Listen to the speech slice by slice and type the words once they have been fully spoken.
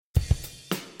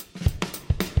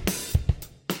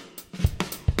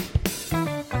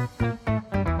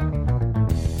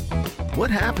What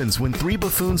happens when three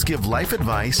buffoons give life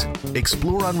advice,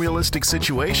 explore unrealistic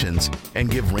situations,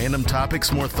 and give random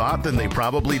topics more thought than they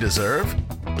probably deserve?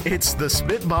 It's the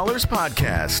Spitballers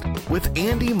Podcast with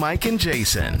Andy, Mike, and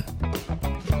Jason.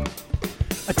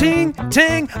 A ting,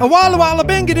 ting, a walla walla,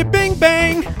 bingity bing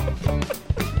bang.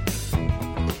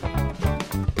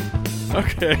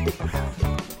 Okay.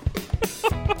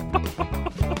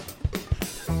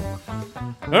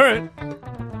 All right.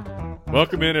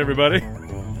 Welcome in, everybody.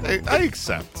 I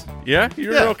accept. Yeah?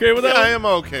 You're okay with that? Yeah, I am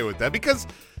okay with that because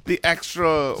the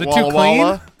extra it Walla too clean?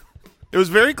 Walla, it was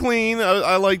very clean.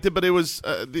 I liked it, but it was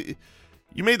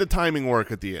you made the timing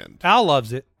work at the end. Al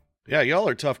loves it. Yeah, y'all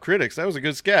are tough critics. That was a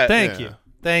good scat. Thank Yeah. you.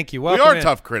 Thank you. We Welcome are in.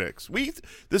 tough critics.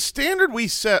 The standard we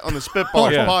set on the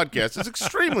Spitballers Yeah. podcast is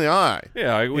extremely high.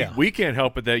 Yeah, Yeah. we can't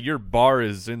help it that your bar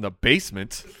is in the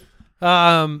basement.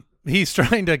 He's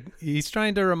trying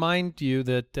to remind you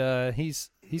that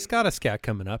he's got a scat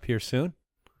coming up here soon.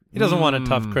 He doesn't want a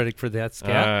tough critic for that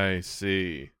scat. I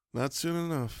see. Not soon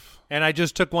enough. And I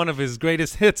just took one of his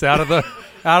greatest hits out of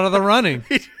the running.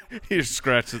 He just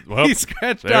scratched it. Well, He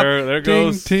scratched there, up. There Ting,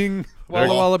 goes. ting,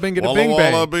 walla walla, bingity Walla bing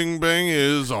Walla bang. Bing Bang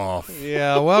is off.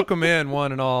 Yeah, welcome in,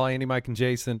 one and all, Andy, Mike, and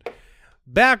Jason.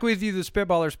 Back with you, the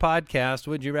Spitballers Podcast.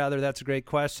 Would you rather? That's a great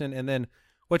question. And then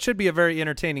what should be a very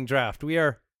entertaining draft. We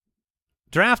are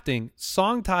drafting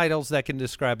song titles that can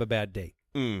describe a bad date.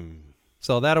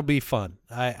 So that'll be fun.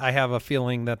 I have a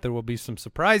feeling that there will be some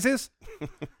surprises,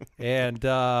 and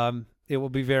it will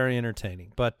be very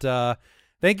entertaining. But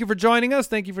thank you for joining us.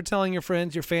 Thank you for telling your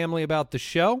friends, your family about the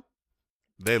show.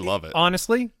 They love it.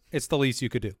 Honestly, it's the least you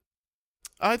could do.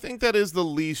 I think that is the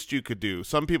least you could do.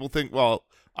 Some people think, well,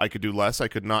 I could do less. I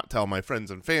could not tell my friends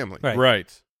and family. Right.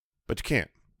 Right. But you can't.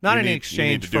 Not You in need- you need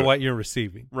exchange to do for it. what you're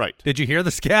receiving. Right. Did you hear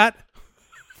the scat?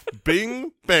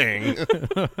 Bing Bang.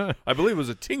 I believe it was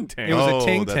a ting tang. It was Oh, a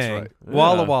ting that's tang, right.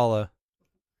 walla Yeah. walla,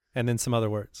 and then some other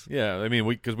words. Yeah, I mean,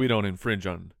 because we don't infringe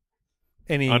on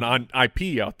Any?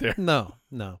 IP out there. No.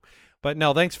 But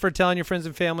no, thanks for telling your friends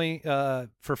and family,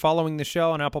 for following the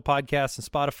show on Apple Podcasts and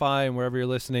Spotify and wherever you're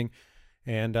listening.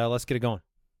 And let's get it going.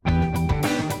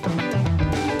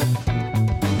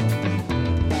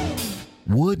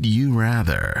 Would you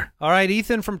rather? All right,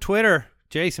 Ethan from Twitter.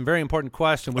 Jason, very important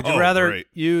question. Would you Oh, rather great.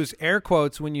 use air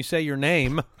quotes when you say your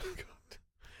name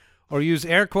or use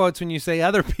air quotes when you say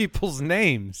other people's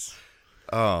names?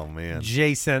 Oh, man.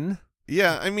 Jason.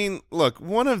 Yeah, I mean, look,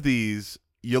 one of these,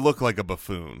 you look like a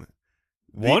buffoon.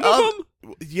 One of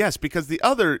them? Yes, because the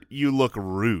other, you look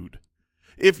rude.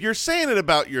 If you're saying it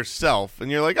about yourself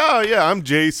and you're like, oh, yeah, I'm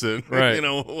Jason, Right.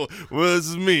 well, this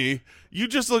is me, you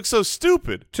just look so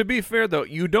stupid. To be fair, though,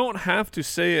 you don't have to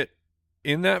say it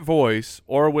in that voice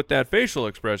or with that facial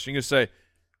expression. You can say,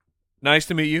 nice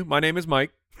to meet you. My name is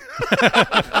Mike.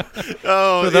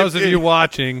 Oh, For those of you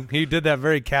watching, he did that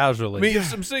very I casually. mean,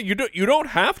 I'm saying you don't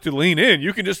have to lean in.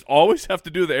 You can just always have to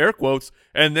do the air quotes.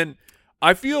 And then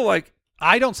I feel like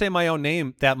I don't say my own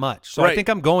name that much, so I Right. think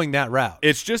I'm going that route.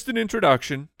 it's just an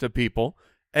introduction to people,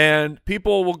 and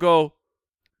people will go,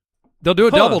 They'll do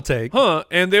a huh, double take. huh?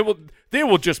 And they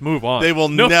will just move on. They will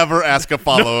No- never ask a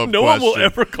follow-up No question. one will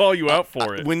ever call you out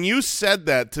for it. When you said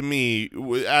that to me,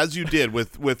 as you did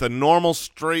with a normal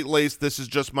straight-laced, this is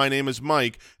just my name is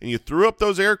Mike, and you threw up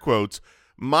those air quotes,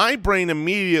 my brain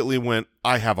immediately went,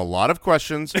 I have a lot of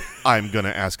questions. I'm going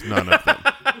to ask none of them.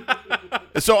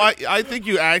 So I think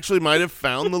you actually might have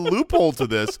found the loophole to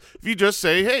this. If you just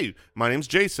say, hey, my name's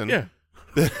Jason. Yeah.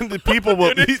 The people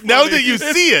will, It's now funny. that you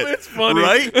see it, It's funny.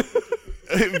 right?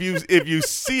 If you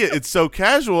see it, it's so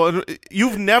casual. And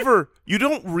you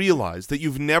don't realize that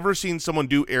you've never seen someone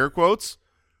do air quotes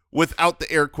without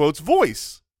the air quotes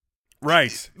voice.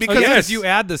 Right. Because Because you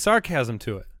add the sarcasm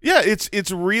to it. yeah, it's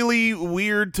really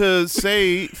weird to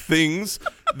say things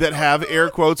that have air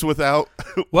quotes without.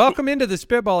 Welcome into the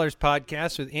Spitballers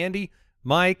Podcast with Andy,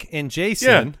 Mike, and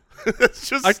Jason. It's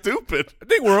just stupid. I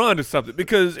think we're on to something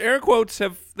because air quotes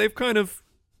they've kind of,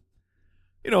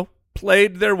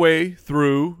 played their way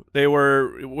through. They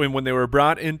were when they were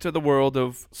brought into the world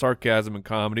of sarcasm and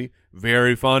comedy,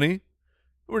 very funny.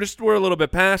 We're a little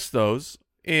bit past those,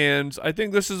 and I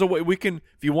think this is a way we can.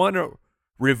 If you want to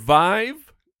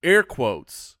revive air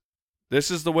quotes, this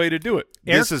is the way to do it.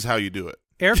 This is how you do it.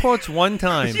 Air quotes one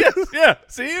time. Yeah,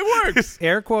 see, it works.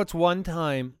 Air quotes one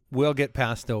time will get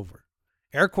passed over.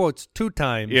 Air quotes two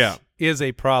times Yeah. is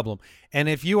a problem. And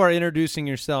if you are introducing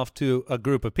yourself to a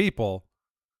group of people,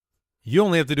 you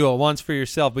only have to do it once for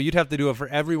yourself, but you'd have to do it for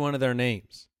every one of their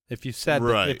names. if you said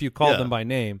Right. if you called Yeah. them by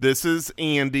name. This is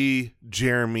Andy,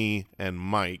 Jeremy, and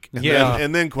Mike. And Yeah.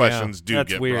 then questions do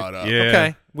That's get weird. brought up. Yeah.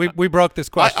 Okay, we broke this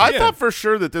question. I thought for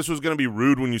sure that this was going to be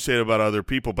rude when you say it about other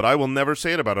people, but I will never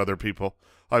say it about other people.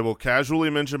 I will casually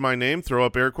mention my name, throw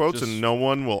up air quotes, Just and no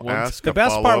one will ask The a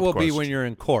best part follow-up will be question. when you're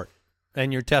in court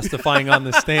and you're testifying on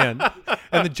the stand,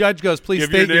 and the judge goes, "Please Give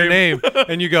state your your name,"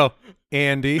 and you go,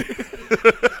 "Andy."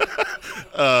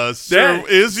 Sir, That-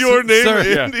 is your name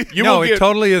Sir, Andy? You no, will it get-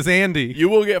 totally is Andy You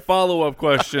will get follow-up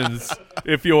questions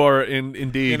if you are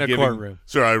indeed in a giving. courtroom.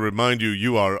 Sir, I remind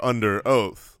you are under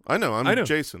oath. I know, I know.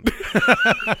 Jason.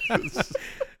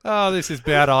 Oh, this is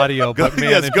bad audio, but man,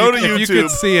 yes, if go you, to if you YouTube.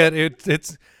 could see it,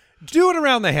 it's do it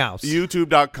around the house.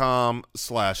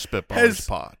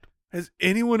 YouTube.com/SpitballersPod. Has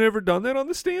anyone ever done that on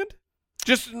the stand?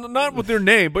 Just not with their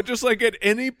name, but just like at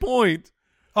any point.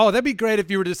 Oh, that'd be great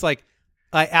if you were just like,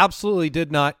 I absolutely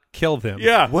did not kill them.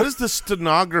 Yeah. What does the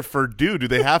stenographer do? Do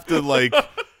they have to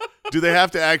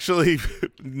actually He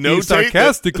notate that?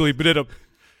 sarcastically, but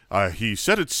He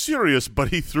said it's serious, but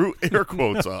he threw air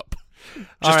quotes up. Just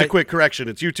a right. quick correction.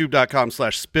 It's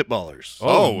youtube.com/spitballers.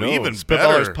 Oh, no. even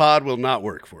Spitballers better. Pod will not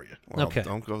work for you. Well, okay.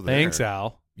 don't go there. Thanks,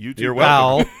 Al. YouTube. You're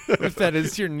welcome. Al, if that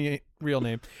is your real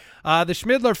name. The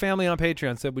Schmidler family on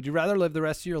Patreon said, would you rather live the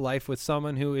rest of your life with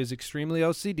someone who is extremely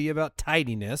OCD about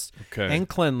tidiness Okay. and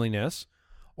cleanliness,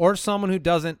 or someone who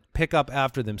doesn't pick up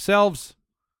after themselves?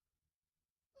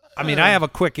 I mean, I have a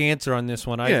quick answer on this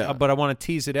one, Yeah. but I want to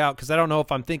tease it out because I don't know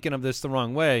if I'm thinking of this the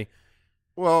wrong way.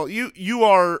 Well, you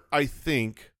are, I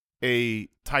think, a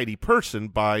tidy person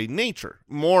by nature.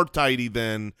 More tidy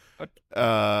than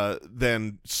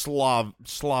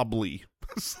slobbly.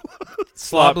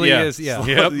 Slobbly yeah. is, yeah.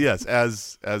 Yep. Yes,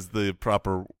 as the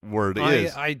proper word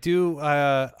is. I do.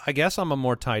 I guess I'm a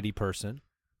more tidy person.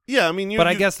 Yeah, I mean, But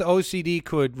I guess the OCD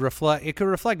could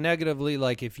reflect negatively,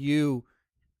 like if you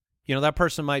that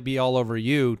person might be all over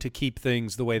you to keep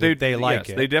things the way that they like yes,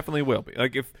 it. They definitely will be.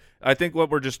 Like if I think what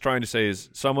we're just trying to say is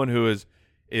someone who is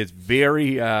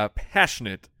very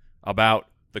passionate about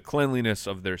the cleanliness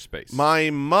of their space. My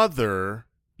mother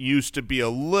used to be a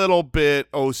little bit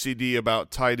OCD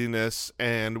about tidiness,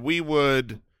 and we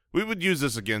would use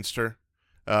this against her.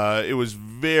 It was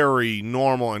very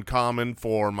normal and common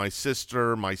for my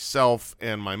sister, myself,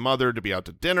 and my mother to be out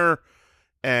to dinner,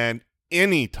 and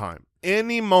any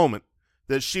moment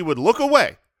that she would look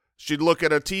away, she'd look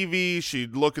at a TV,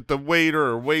 she'd look at the waiter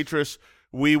or waitress,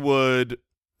 we would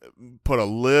put a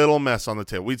little mess on the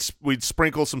table. We'd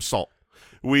sprinkle some salt.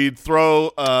 We'd throw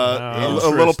a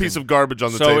little piece of garbage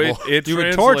on the table. It you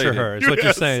would torture translated. her, is what you're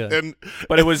Yes, saying. and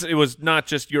But it was not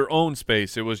just your own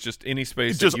space. It was just any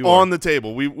space just that you on were. the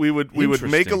table. We would make a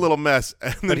Interesting. little mess,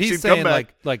 and then But he's she'd come saying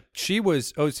back. like she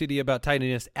was OCD about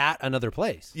tidiness at another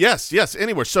place. Yes,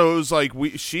 anywhere. So it was like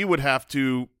she would have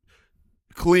to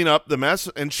clean up the mess,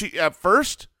 and at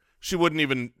first she wouldn't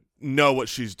even know what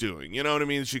she's doing. You know what I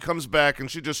mean? She comes back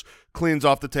and she just cleans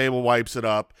off the table, wipes it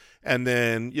up, and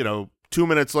then 2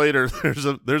 minutes later,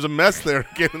 there's a mess there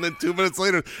again, and then 2 minutes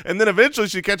later, and then eventually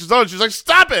she catches on. And she's like,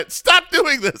 "Stop it! Stop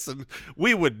doing this!" And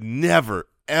we would never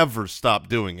ever stop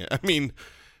doing it. I mean,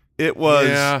 it was.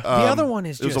 Yeah. The other one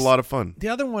is it was just a lot of fun. The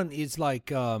other one is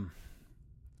like I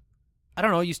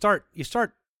don't know. You start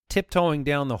tiptoeing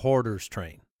down the hoarder's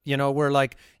train. Where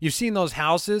like you've seen those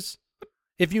houses.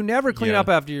 If you never clean Yeah. up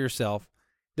after yourself,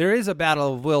 there is a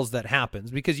battle of wills that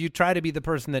happens because you try to be the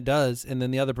person that does, and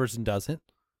then the other person doesn't,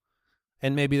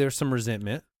 and maybe there's some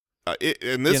resentment.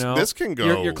 And this can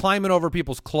go. You're climbing over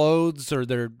people's clothes, or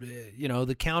they're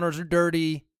the counters are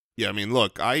dirty. Yeah, I mean,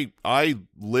 look, I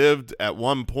lived at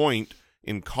one point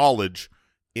in college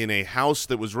in a house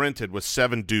that was rented with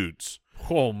 7 dudes.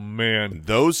 Oh man. And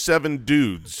those 7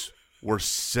 dudes were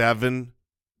 7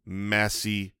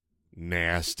 messy,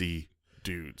 nasty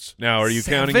dudes. Now, are you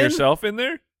counting 7? yourself in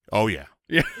there? Oh, yeah.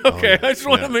 Yeah. Okay. yeah, I just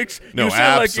want to yeah. make. No, you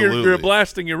sound like you're absolutely.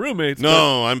 blasting your roommates.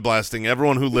 No, I'm blasting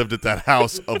everyone who lived at that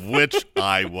house, of which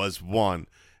I was one.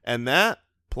 And that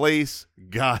place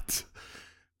got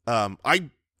How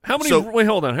many? So- wait,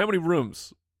 hold on. How many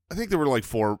rooms? I think there were like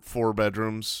four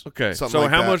bedrooms. Okay. something So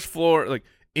like how that. much floor? Like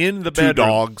in the 2 bedroom?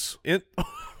 dogs. In.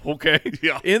 Okay.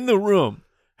 Yeah. In the room,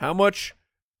 how much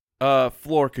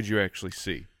floor could you actually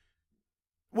see?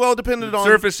 Well, it depended on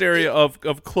Surface area of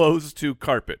clothes to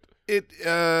carpet.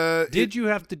 Did you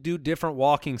have to do different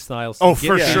walking styles? Oh, to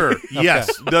for get sure. Okay. Yes.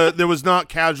 There was not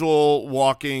casual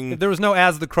walking. There was no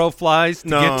as the crow flies to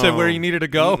get to where you needed to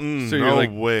go. So no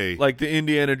you're way. like the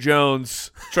Indiana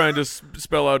Jones trying to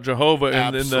spell out Jehovah,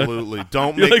 and Absolutely.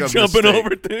 Don't you're make like a jumping mistake.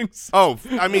 over things. Oh,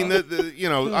 I mean,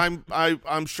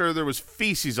 I'm sure there was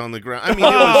feces on the ground. I mean,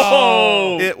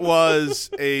 Oh! it was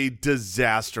a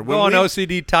disaster. Go on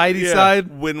OCD tidy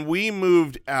side. When we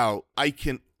moved out, I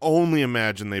can only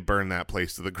imagine they burned that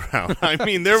place to the ground. I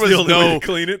mean, there was the only way no to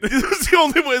clean it. It was the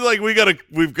only way. Like we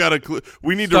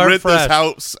need Start to rent fresh. this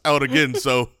house out again.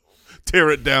 So tear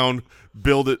it down,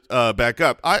 build it back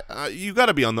up. You got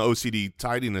to be on the OCD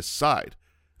tidiness side.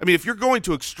 I mean, if you're going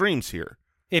to extremes here.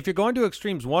 If you're going to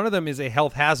extremes, one of them is a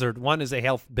health hazard, one is a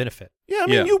health benefit. Yeah, I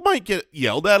mean, you might get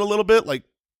yelled at a little bit, like,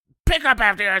 pick up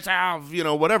after yourself,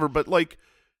 whatever. But, like,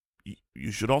 you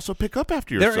should also pick up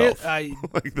after yourself.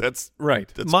 Like, that's Right.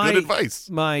 That's good advice.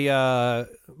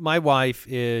 My wife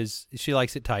she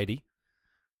likes it tidy,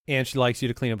 and she likes you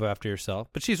to clean up after yourself.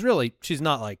 But she's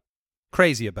not, like,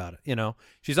 crazy about it,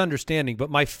 She's understanding. But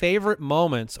my favorite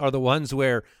moments are the ones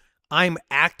where I'm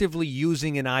actively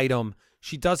using an item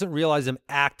she doesn't realize I'm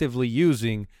actively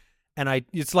using, and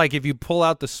it's like if you pull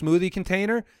out the smoothie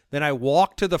container, then I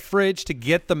walk to the fridge to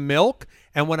get the milk,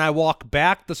 and when I walk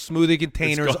back, the smoothie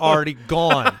container's already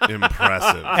gone.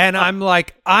 Impressive. And I'm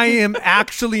like, I am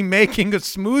actually making a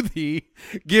smoothie.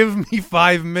 Give me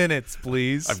 5 minutes,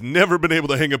 please. I've never been able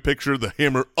to hang a picture. The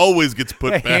hammer always gets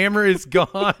put The back. hammer is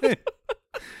gone.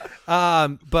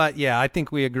 But yeah, I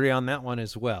think we agree on that one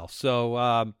as well. So,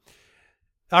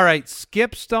 all right,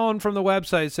 Skip Stone from the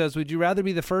website says, would you rather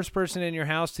be the first person in your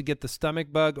house to get the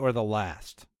stomach bug or the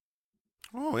last?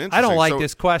 Oh, interesting. I don't like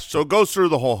this question. So it goes through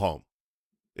the whole home.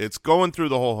 It's going through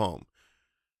the whole home.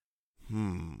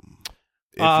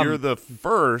 If you're the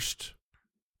first,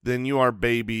 then you are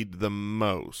babied the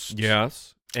most.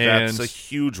 Yes. That's a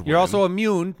huge win. You're also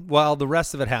immune while the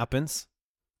rest of it happens.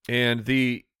 And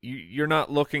you're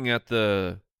not looking at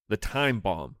the time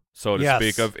bomb, so to Yes.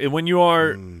 speak, of and when you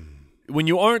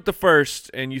aren't the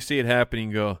first and you see it happening,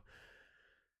 you go,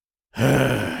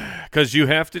 because you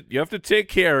have to take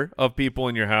care of people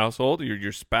in your household,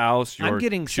 your spouse, your I'm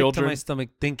getting children. sick to my stomach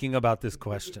thinking about this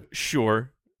question.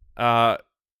 Sure.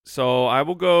 So I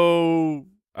will go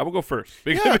first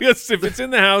because, Yeah. because if it's in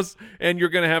the house and you're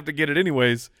going to have to get it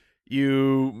anyways,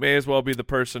 you may as well be the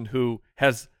person who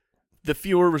has the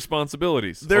fewer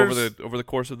responsibilities over the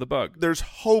course of the bug. There's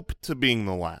hope to being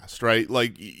the last, right?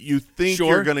 Like you think Sure.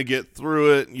 you're going to get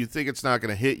through it. You think it's not going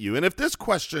to hit you. And if this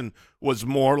question was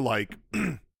more like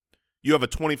you have a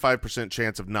 25%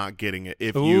 chance of not getting it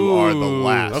if you are the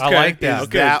last. I like that. Is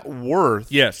that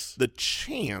worth Yes. the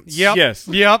chance? Yep. Yes.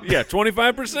 Yep. Yeah.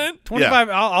 25%. 25.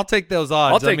 I'll take those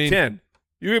odds. I'll take I mean, 10.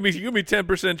 You give me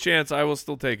 10% chance. I will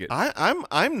still take it.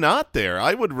 I'm not there.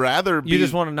 I would rather be. You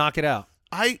just want to knock it out.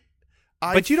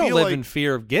 But you don't feel live like in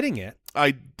fear of getting it.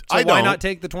 I So why why not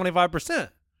take the 25%?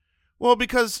 Well,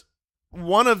 because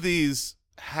one of these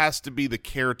has to be the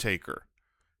caretaker,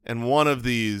 and one of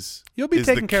these You'll be is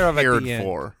taken the care of at cared the end.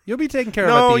 for. You'll be taken care of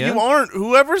No, at the end. you aren't.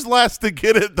 Whoever's last to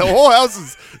get it, the whole house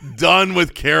is done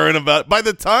with caring about. By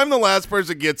the time the last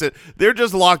person gets it, they're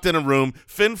just locked in a room.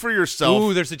 Fend for yourself.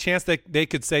 Ooh, there's a chance that they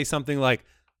could say something like,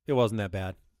 it wasn't that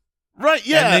bad. Right,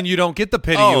 yeah. And then you don't get the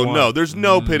pity you oh, want. no, there's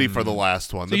no pity for the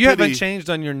last one. So The you haven't pity- changed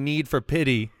on your need for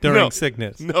pity during No.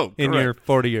 sickness No, in correct. your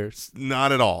 40 years.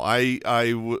 Not at all.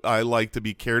 I like to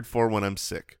be cared for when I'm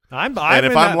sick. I'm and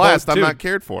if in I'm that last, boat, I'm too. not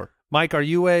cared for. Mike, are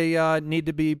you a need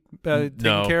to be taken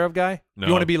No. care of guy? No.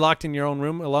 You want to be locked in your own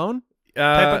room alone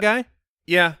type of guy?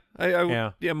 Yeah.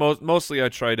 Yeah. Mostly I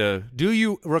try to. Do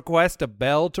you request a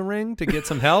bell to ring to get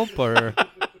some help? Or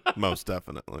Most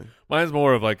definitely. Mine's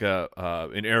more of like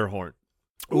an air horn.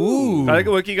 Ooh. I think,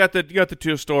 look, you got the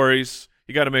 2 stories.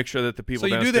 You got to make sure that the people. So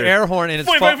you do downstairs, the air horn and it's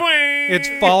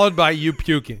it's followed by you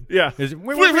puking. Yeah. Is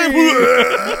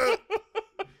it-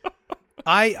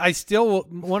 I still,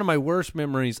 one of my worst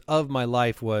memories of my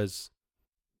life was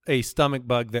a stomach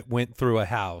bug that went through a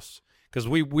house because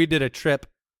we did a trip.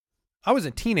 I was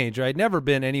a teenager. I'd never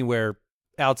been anywhere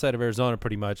outside of Arizona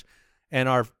pretty much. And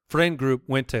our friend group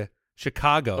went to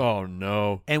Chicago. Oh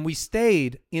no. And we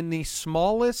stayed in the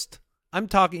smallest, I'm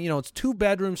talking, it's 2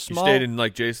 bedrooms You small. stayed in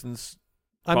like Jason's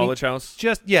college house.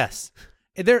 Just, yes.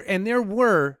 There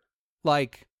were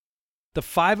like the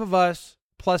 5 of us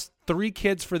plus 3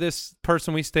 kids for this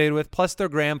person we stayed with, plus their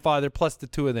grandfather, plus the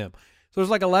 2 of them. So there's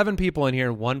like 11 people in here,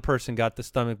 and 1 person got the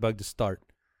stomach bug to start.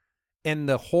 And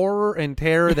the horror and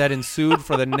terror that ensued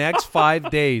for the next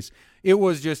 5 days, It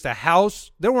was just a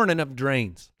house. There weren't enough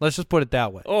drains. Let's just put it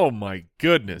that way. Oh my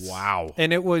goodness! Wow.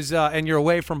 And it was, and you're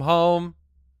away from home.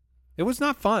 It was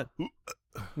not fun.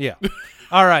 Yeah.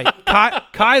 All right.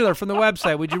 Kyler from the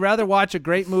website. Would you rather watch a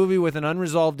great movie with an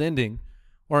unresolved ending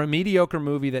or a mediocre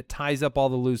movie that ties up all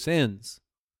the loose ends?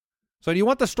 So do you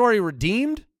want the story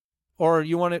redeemed or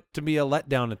you want it to be a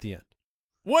letdown at the end?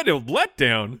 What a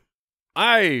letdown!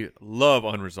 I love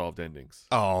unresolved endings.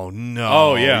 Oh no.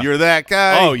 Oh, yeah. You're that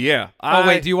guy. Oh yeah. Oh,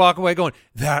 wait. Do you walk away going,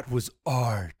 that was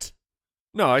art?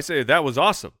 No, I say that was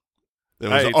awesome. It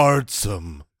was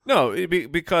artsome. No,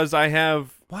 because I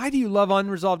have Why do you love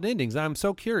unresolved endings? I'm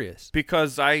so curious.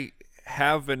 because I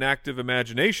have an active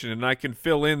imagination and I can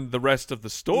fill in the rest of the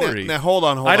story. Now hold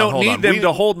on. I don't need them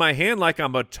to hold my hand like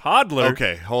I'm a toddler.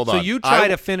 Okay, hold So on. you try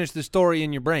to finish the story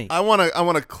in your brain. I want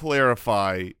to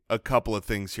clarify a couple of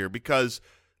things here because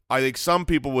I think some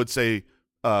people would say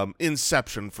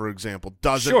Inception, for example,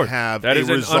 doesn't Sure, have that a is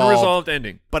an resolved, unresolved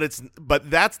ending. but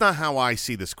that's not how I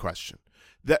see this question.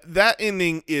 That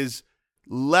ending is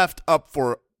left up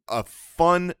for a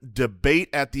fun debate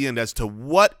at the end as to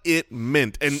what it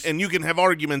meant, and you can have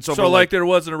arguments over. So like there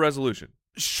wasn't a resolution.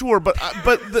 Sure, but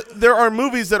there are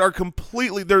movies that are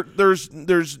completely there's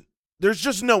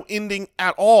just no ending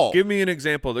at all. Give me an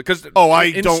example, because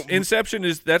don't.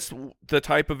 Inception that's the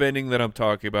type of ending that I'm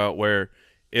talking about, where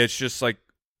it's just like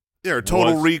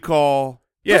Total Recall.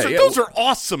 Yeah, those are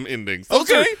awesome endings. Those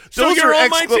Okay, so you're on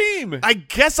my team. I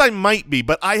guess I might be,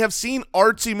 but I have seen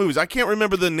artsy movies. I can't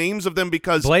remember the names of them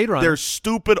because Blade Runner. they're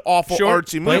stupid, awful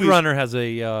artsy Blade movies. Runner has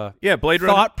a Blade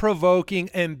Runner. thought-provoking,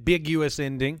 ambiguous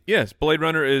ending. Yes, Blade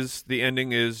Runner is the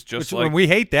ending is just like we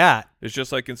hate that. it's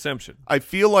just like Inception. I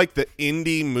feel like the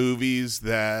indie movies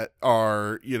that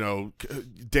are,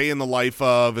 day in the life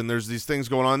of, and there's these things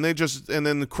going on, and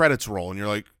then the credits roll, and you're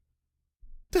like,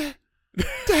 the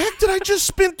heck did I just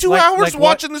spend 2 hours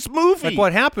watching this movie? Like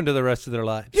what happened to the rest of their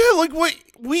lives? Yeah, like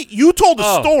you told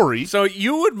a story. So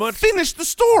you would finish the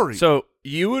story. So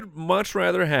you would much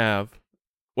rather have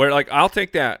where, like, I'll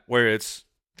take that where it's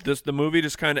the movie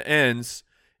just kind of ends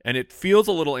and it feels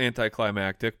a little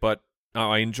anticlimactic, but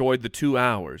I enjoyed the 2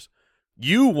 hours.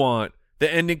 You want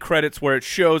the ending credits where it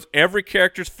shows every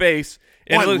character's face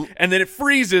and then it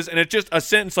freezes and it's just a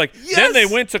sentence like, then they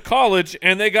went to college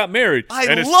and they got married. I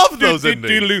and love those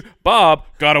endings. Bob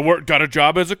got a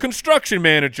job as a construction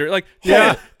manager. Like,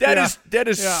 that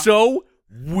is so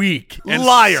weak. And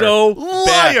Liar. So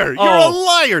bad. Liar. You're a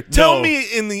liar. Tell me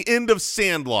in the end of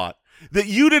Sandlot that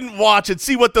you didn't watch and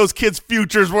see what those kids'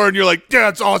 futures were, and you're like,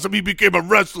 that's awesome. He became a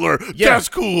wrestler. Yeah. That's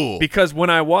cool. Because when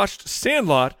I watched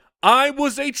Sandlot, I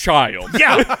was a child.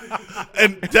 Yeah.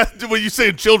 And that's when you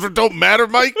say children don't matter,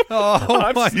 Mike?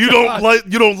 You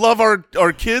don't love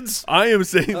our kids? I am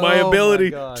saying my ability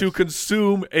gosh. to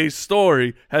consume a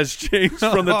story has changed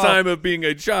from the time of being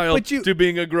a child to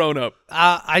being a grown-up.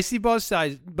 I see both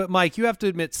sides, but Mike, you have to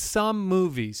admit some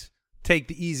movies take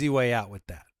the easy way out with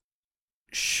that.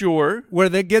 Sure. Where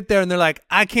they get there and they're like,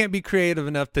 I can't be creative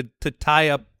enough to tie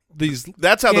up these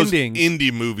That's how endings. those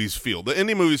indie movies feel. The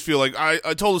indie movies feel like,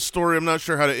 I told a story, I'm not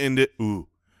sure how to end it. Ooh,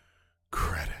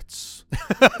 credits.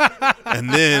 And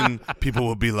then people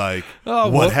will be like,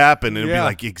 what happened? And it'll be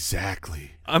like,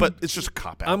 exactly. But it's just a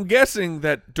cop-out. I'm guessing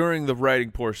that during the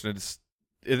writing portion,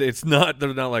 it's not,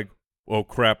 they're not like, oh,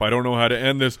 crap, I don't know how to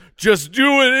end this. Just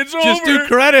do it. It's over. Just do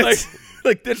credits.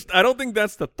 Like this, I don't think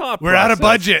that's the thought We're out of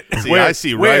budget. See, I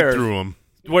see right through them.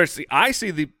 I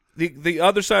see the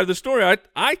other side of the story.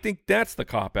 I think that's the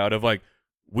cop-out of, like,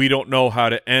 we don't know how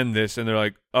to end this. And they're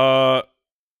like,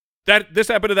 this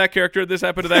happened to that character, this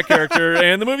happened to that character,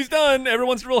 and the movie's done.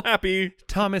 Everyone's real happy.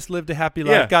 Thomas lived a happy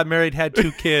life, got married, had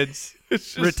 2 kids,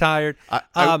 retired.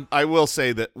 I will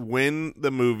say that when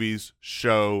the movies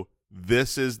show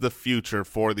this is the future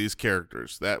for these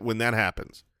characters, that when that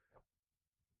happens,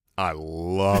 I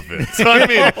love it.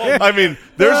 I mean,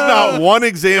 there's not one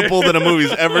example that a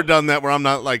movie's ever done that where I'm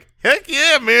not like, heck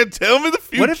yeah, man, tell me the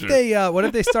future. What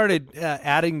if they started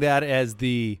adding that as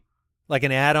like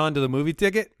an add-on to the movie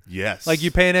ticket? Yes. Like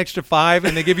you pay an extra $5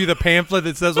 and they give you the pamphlet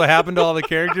that says what happened to all the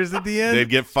characters at the end? They'd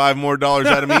get $5 more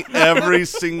out of me every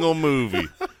single movie.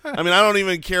 I mean, I don't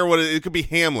even care what it could be.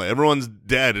 Hamlet. Everyone's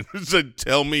dead. And it's like,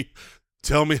 tell me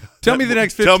the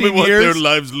next 15 years. Tell me what their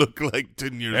lives look like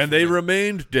 10 years And from they now.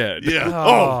 remained dead. Yeah.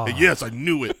 Oh. Yes, I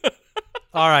knew it.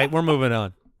 All right, we're moving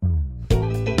on.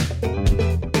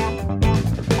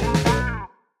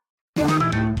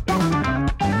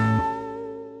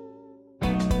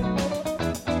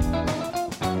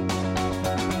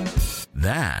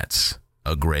 That's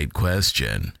a great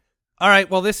question. All right,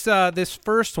 well, this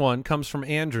first one comes from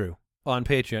Andrew on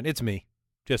Patreon. It's me.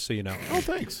 just so you know. Oh,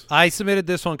 thanks. I submitted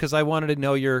this one because I wanted to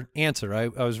know your answer. I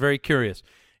was very curious.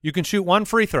 You can shoot one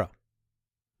free throw.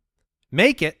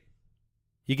 Make it,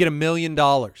 you get $1 million.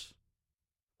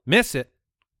 Miss it,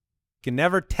 you can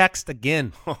never text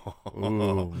again.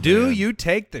 Ooh, Do man. you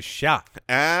take the shot?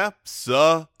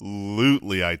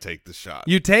 Absolutely, I take the shot.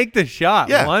 You take the shot.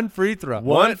 Yeah. One free throw.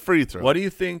 One free throw. What do you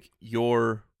think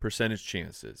your percentage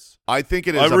chance is? I think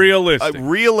it is Realistic.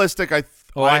 realistic. I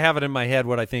have it in my head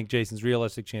what I think Jason's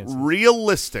realistic chances.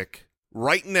 Realistic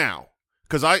right now,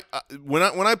 because when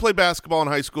I played basketball in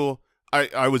high school,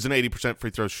 I was an 80% free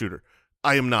throw shooter.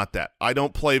 I am not that. I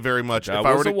don't play very much. That if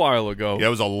I was were a while ago. Yeah, it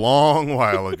was a long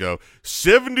while ago.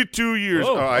 72 years.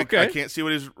 Oh, I okay. can't see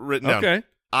what he's written down. Okay.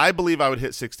 I believe I would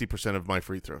hit 60% of my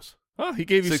free throws. Oh, he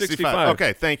gave you 65.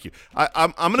 Okay, thank you.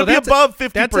 I'm going to So be that's above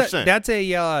 50%. That's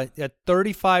a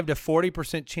 35 to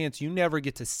 40% chance you never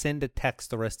get to send a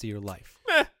text the rest of your life.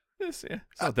 It's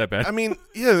not that bad. I mean,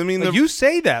 yeah, I mean, You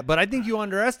say that, but I think you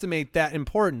underestimate that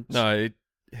importance. no,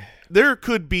 there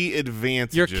could be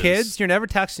advantages. Your kids, you're never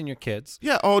texting your kids.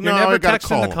 Yeah. Oh You're no, never I got to texting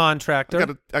call the them.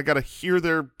 contractor. I gotta hear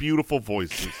their beautiful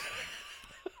voices.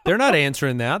 They're not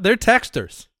answering that. They're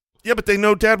texters. Yeah, but they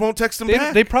know Dad won't text them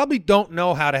back. They probably don't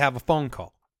know how to have a phone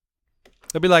call.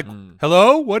 They'll be like,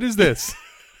 "Hello, what is this?"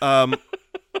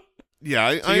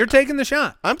 Yeah, So you're taking the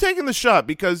shot. I'm taking the shot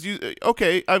because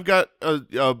I've got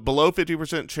a below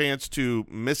 50% chance to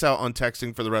miss out on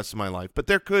texting for the rest of my life, but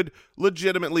there could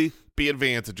legitimately be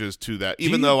advantages to that.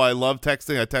 Even though I love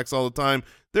texting, I text all the time.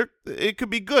 It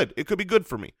could be good. It could be good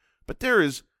for me. But there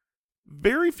is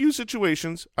very few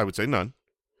situations, I would say none,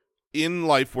 in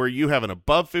life where you have an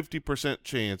above 50%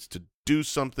 chance to do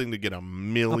something to get $1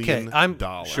 million.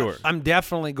 Sure. I'm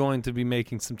definitely going to be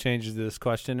making some changes to this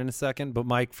question in a second, but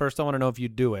Mike, first I want to know if you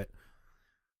do it.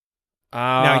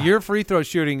 Now, your free throw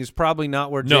shooting is probably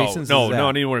not where Jason's is at. not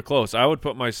anywhere close. I would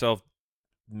put myself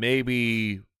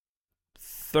maybe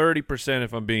 30%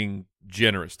 if I'm being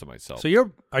generous to myself.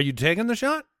 So are you taking the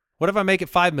shot? What if I make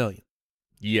it $5 million?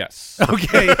 Yes.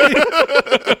 Okay.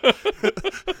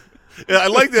 Yeah, I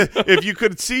like that. If you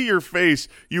could see your face,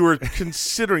 you were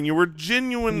considering. You were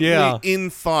genuinely in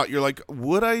thought. You're like,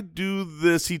 would I do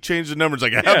this? He changed the numbers.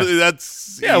 Like,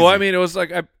 that's yeah. easy. Well, I mean, it was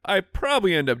like I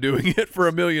probably end up doing it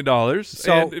for $1 million.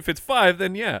 So- And if it's 5,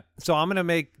 then yeah. So I'm going to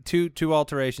make two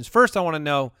alterations. First, I want to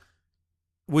know,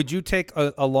 would you take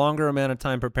a longer amount of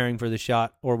time preparing for the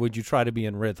shot, or would you try to be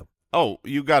in rhythm? Oh,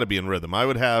 you got to be in rhythm. I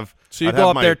would have. So you I'd go have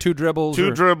up my there, two dribbles.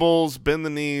 two dribbles, bend the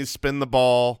knees, spin the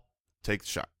ball, take the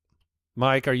shot.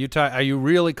 Mike, are you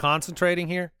really concentrating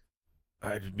here?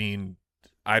 I mean,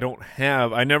 I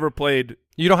never played.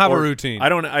 You don't have a routine.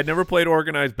 I never played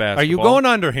organized basketball. Are you going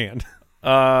underhand?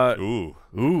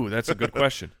 Ooh, That's a good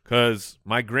question, because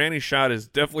my granny shot is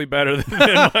definitely better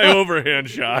than my overhand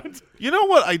shot. You know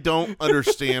what? I don't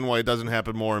understand why it doesn't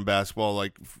happen more in basketball,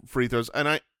 like free throws.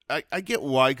 And I get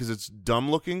why, because it's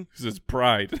dumb looking. Because it's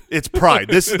pride. It's pride.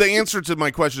 The answer to my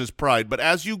question is pride. But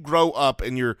as you grow up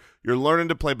and you're learning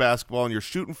to play basketball and you're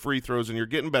shooting free throws and you're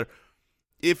getting better,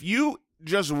 if you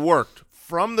just worked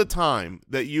from the time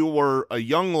that you were a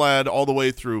young lad all the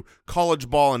way through college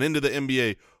ball and into the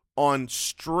NBA on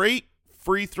straight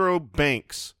free throw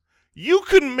banks, you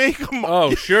can make them.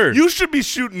 Oh, sure. You should be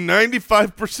shooting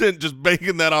 95% just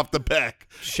banking that off the back.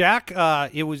 Shaq,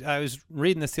 I was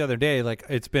reading this the other day, like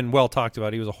it's been well talked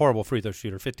about. He was a horrible free throw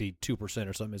shooter, 52%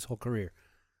 or something his whole career.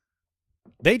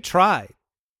 They tried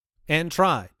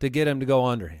to get him to go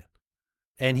underhand.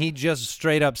 And he just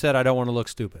straight up said, I don't want to look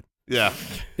stupid. Yeah.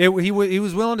 He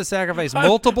was willing to sacrifice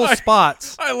multiple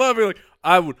spots. I love it. Like,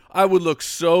 I would look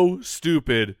so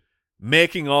stupid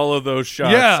making all of those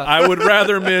shots. Yeah. I would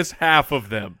rather miss half of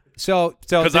them. So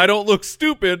Because I don't look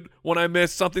stupid when I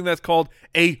miss something that's called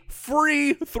a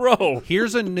free throw.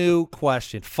 here's a new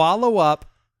question. Follow up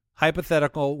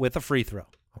hypothetical with a free throw.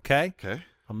 Okay? Okay.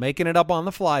 I'm making it up on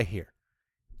the fly here.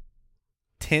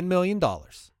 $10 million.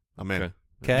 I'm in. Okay.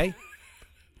 Okay?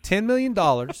 $10 million.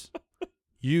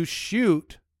 You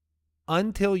shoot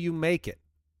until you make it.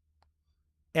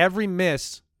 Every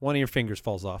miss, one of your fingers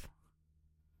falls off.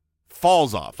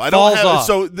 Falls off. I Falls don't have off.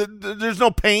 So there's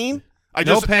no pain.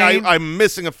 No pain. I'm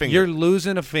missing a finger. You're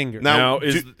losing a finger. now,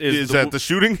 is is the- that the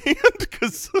shooting hand?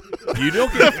 Because You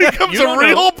don't that becomes you a don't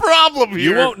real know. problem here.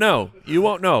 You won't know. You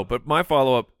won't know. But my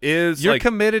follow-up is You're like,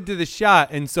 committed to the shot,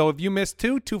 and so if you miss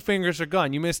two fingers are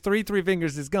gone. You miss three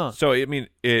fingers is gone. so I mean,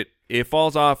 it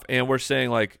falls off, and we're saying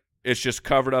like it's just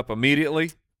covered up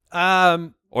immediately,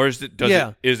 or is it?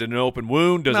 Is it an open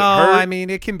wound? Does no, it hurt? I mean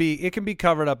it can be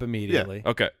covered up immediately.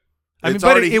 Okay. I mean, It's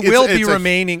but already- it will it's be a-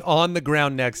 remaining on the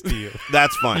ground next to you.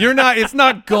 That's fine. You're not. It's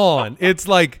not gone. It's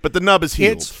like but the nub is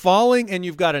healed. it's falling, and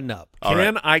you've got a nub. All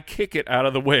Can right. I kick it out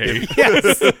of the way?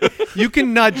 Yes, you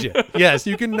can nudge it. Yes,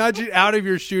 you can nudge it out of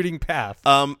your shooting path.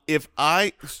 If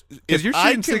Because you're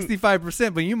I shooting can-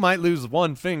 65%, but you might lose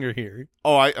one finger here.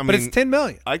 Oh, I mean, But it's 10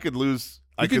 million. I could lose.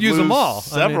 I could could use lose them all. I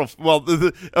Several. mean- well,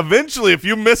 eventually, if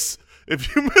you miss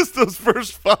those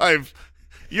first 5,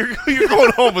 you're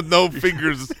going home with no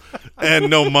fingers and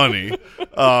no money.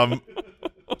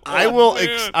 I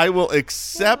will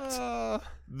accept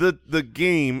the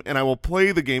game, and I will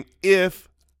play the game if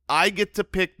I get to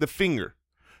pick the finger,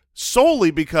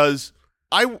 solely because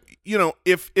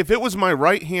if it was my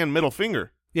right hand middle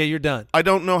finger, Yeah, you're done. I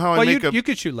don't know how I Well, make you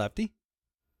could shoot lefty.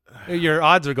 Your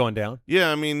odds are going down.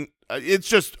 Yeah, I mean, it's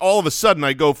just all of a sudden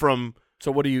I go from.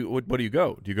 So what do you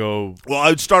go? Do you go? Well, I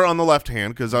would start on the left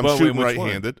hand because I'm Well, shooting which one?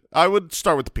 right-handed. I would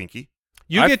start with the pinky.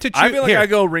 You get to choose. I feel like here, I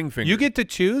go ring finger. You get to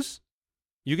choose.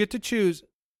 You get to choose.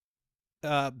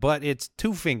 But it's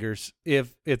 2 fingers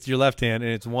if it's your left hand,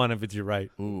 and it's 1 if it's your right.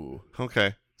 Ooh.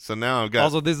 Okay, so now I've got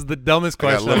Also, this is the dumbest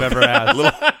I got question I've ever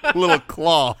asked. little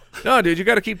claw. No, dude, you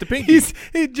got to keep the pinky. Just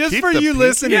Keep for the you pinky?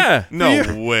 listening. Yeah. No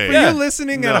for way. For Yeah. you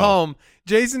listening at No. home,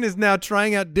 Jason is now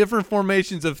trying out different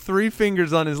formations of 3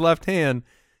 fingers on his left hand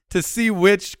to see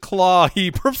which claw he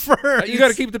prefers. You got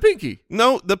to keep the pinky.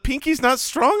 No, the pinky's not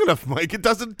strong enough, Mike. It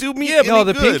doesn't do me. Yeah, any No,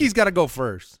 the good. pinky's got to go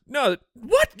first. No,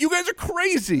 what? You guys are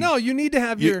crazy. No, you need to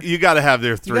have You, your. you got to have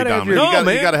their 3 gotta have dominant. your- you No, got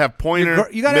man. you got to have pointer,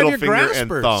 you gotta have middle your finger, and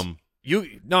graspers. thumb.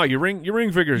 your ring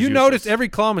fingers. You useless. notice every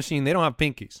claw machine they don't have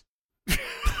pinkies.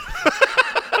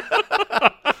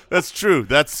 That's true.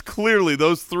 That's clearly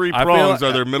those 3 I feel prongs like-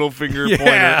 are their middle finger,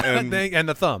 Yeah, pointer, and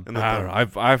the thumb. and the I thumb.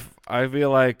 don't know. I feel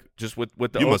like just with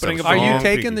the You must opening have of Are the you long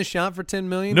taking pinky. the shot for 10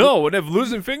 million? No, would have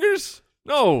losing fingers?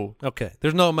 No. Okay.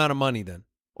 There's no amount of money then.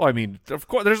 Well, I mean, of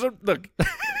course, there's an amount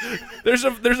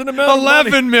of money.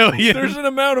 11 million. There's an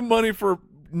amount of money for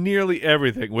nearly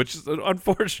everything, which is an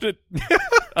unfortunate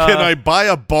Can I buy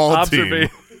a ball team?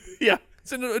 observation. Yeah,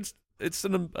 it's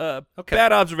an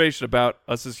bad observation about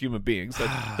us as human beings.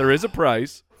 That there is a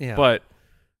price, Yeah. but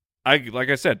like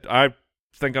I said, I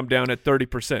think I'm down at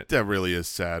 30%. That really is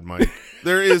sad, Mike.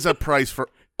 There is a price for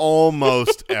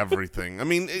almost everything. I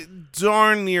mean,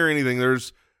 darn near anything.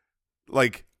 There's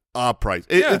like a price.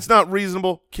 Yeah. It's not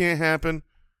reasonable. Can't happen.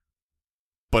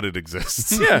 But it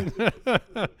exists. Yeah,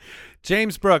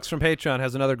 James Brooks from Patreon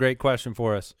has another great question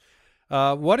for us.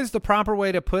 What is the proper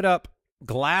way to put up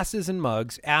glasses and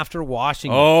mugs after washing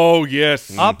them? oh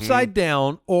yes. Upside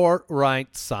down or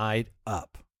right side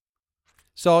up?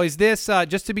 So is this,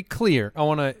 just to be clear, I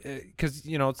want to, because,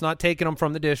 it's not taking them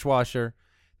from the dishwasher.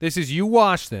 This is you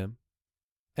wash them,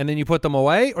 and then you put them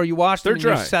away, or you wash them They're and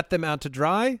dry. you set them out to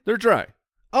dry? They're dry.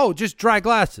 Oh, just dry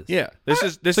glasses. Yeah, this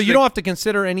is So you don't have to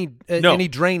consider any No. any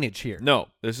drainage here. No,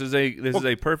 this is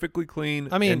a perfectly clean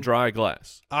I mean- and dry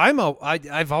glass. I'm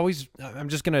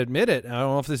just going to admit it. I don't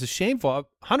know if this is shameful.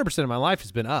 100% of my life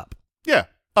has been up. Yeah.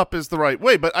 Up is the right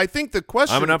way. But I think the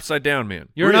question. I'm an upside down man.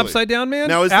 You're an Really? upside down man?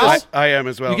 Now, is Al? this- I am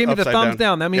as well. You gave me the upside thumbs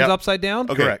down. That means Yep. upside down?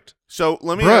 Okay. Correct. So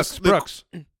let me Brooks, ask. Brooks.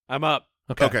 I'm up.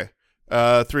 Okay. Okay.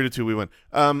 3-2, we win.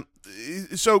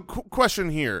 So question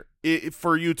here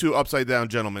for you two upside down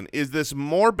gentlemen: is this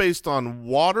more based on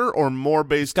water or more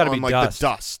based gotta on be like dust. the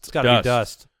dust? It's got to be Dust.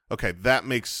 dust. Okay, that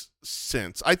makes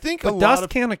sense. I think a But lot dust of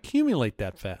can't accumulate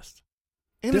that fast.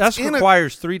 and Dust it's in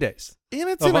requires 3 days and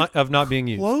it's in a of not being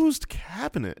used. closed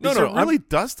cabinet. No, is no, there really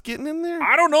dust getting in there?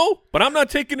 I don't know, but I'm not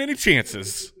taking any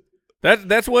chances.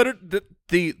 That's what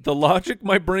the logic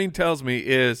my brain tells me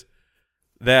is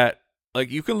that like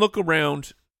you can look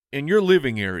around in your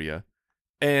living area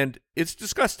and it's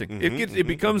disgusting. It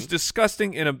becomes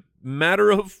disgusting in a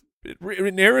matter of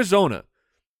in Arizona.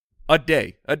 A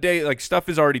day like stuff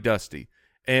is already dusty,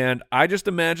 and I just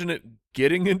imagine it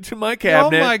getting into my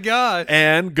cabinet. Oh my god!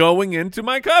 And going into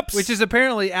my cups, Which is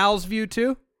apparently Al's view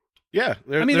too. Yeah,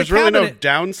 I mean, there's the really no cabinet-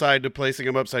 downside to placing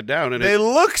them upside down. And They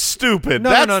look stupid. No,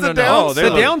 That's no, the no, no. downside. they The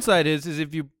look- downside is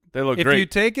if you they look if great. you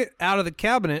take it out of the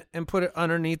cabinet and put it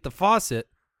underneath the faucet,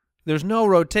 there's no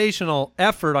rotational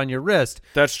effort on your wrist.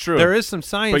 That's true. There is some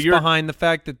science you're- behind the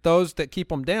fact that those that keep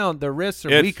them down, their wrists are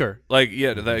It's weaker. Like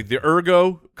the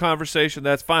ergo conversation,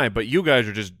 that's fine. But you guys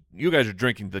are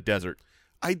drinking the desert.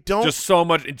 I don't. Just so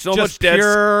much Just much dead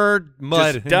pure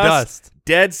mud just and dust.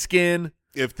 dead skin,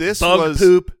 if this bug was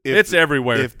poop. if- It's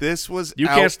everywhere. If this was You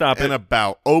out can't stop and it.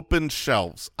 about open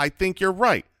shelves, I think you're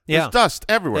right. Yeah. There's dust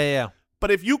Yeah, everywhere. yeah. But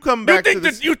if you come you back to think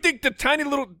this, that you think the tiny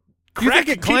little You think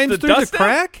it keep climbs the through the dust out?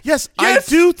 crack? Yes, Yes. I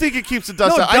do think it keeps the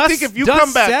dust No, out. I think if you dust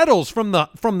come back, settles from the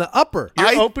upper. You're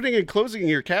I- opening and closing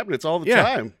your cabinets all the Yeah.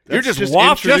 time. You're That's just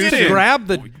wafting Just it to in. grab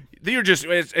the. You're just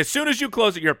as soon as you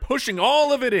close it, you're pushing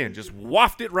all of it in. Just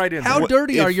waft it right in. How there.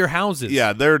 dirty if- are your houses?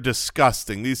 yeah, they're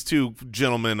disgusting. These two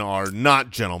gentlemen are not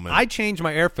gentlemen. I change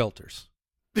my air filters.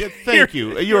 Yeah, thank you.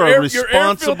 your You're air- a your air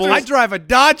responsible. filters- I drive a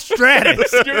Dodge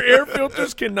Stratus. Your air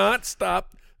filters cannot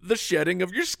stop the shedding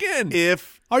of your skin.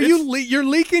 if Are you're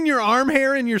leaking your arm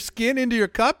hair and your skin into your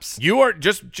cups? You are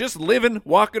just living,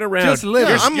 walking around. Just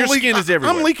living. Your skin is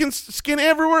everywhere. I'm leaking skin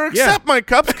everywhere Yeah. except my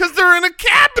cups because they're in a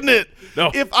cabinet.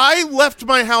 No. If I left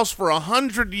my house for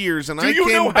 100 years and Do I you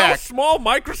came know how back small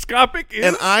microscopic is?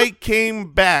 and I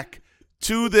came back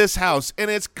to this house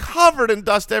and it's covered in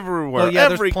dust everywhere. Oh yeah,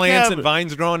 every there's plants cabinet, and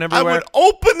vines growing I everywhere. would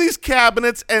open these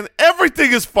cabinets and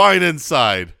everything is fine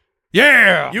inside.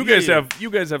 Yeah. you guys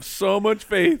have so much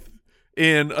faith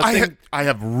in a thing. I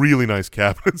have really nice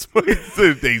cabinets.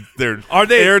 they're Are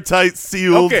they- airtight,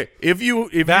 sealed? Okay, if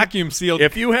Vacuum sealed.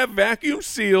 If you have vacuum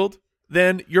sealed,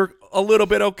 then you're a little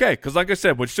bit okay. Because like I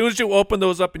said, as soon as you open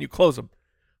those up and you close them,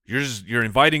 you're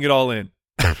inviting it all in.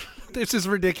 This is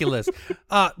ridiculous.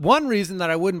 One reason that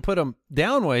I wouldn't put them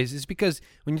down ways is because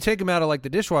when you take them out of like the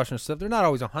dishwasher and stuff, they're not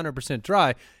always 100%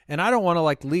 dry, and I don't want to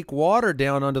like leak water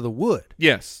down onto the wood.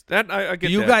 Yes, that I get.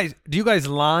 Do you guys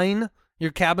line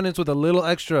your cabinets with a little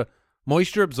extra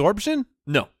moisture absorption?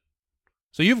 No.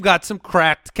 So you've got some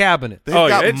cracked cabinets. They've Oh, yeah,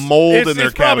 got it's- mold it's- in their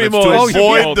it's probably cabinets mold. to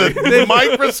Oh, avoid yeah. the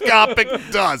microscopic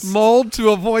dust. Mold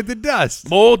to avoid the dust.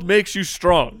 Mold makes you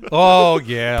strong. Oh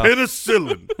yeah.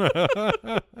 Penicillin.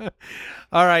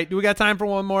 All right. Do we got time for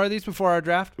one more of these before our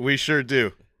draft? We sure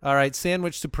do. All right,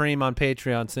 Sandwich Supreme on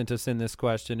Patreon sent us in this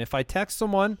question. If I text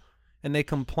someone and they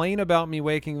complain about me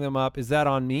waking them up, is that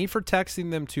on me for texting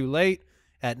them too late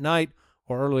at night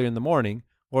or early in the morning,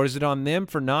 or is it on them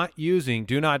for not using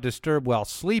Do Not Disturb while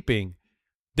sleeping?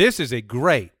 This is a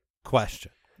great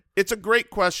question. It's a great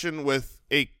question with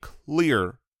a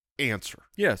clear answer.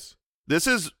 Yes. This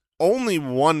is only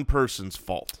one person's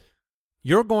fault.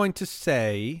 You're going to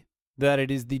say that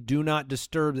it is the Do Not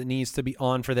Disturb that needs to be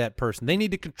on for that person. They need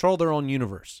to control their own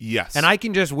universe. Yes. And I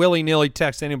can just willy-nilly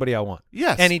text anybody I want.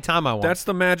 Yes. Anytime I want. That's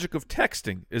the magic of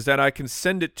texting, is that I can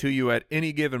send it to you at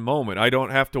any given moment. I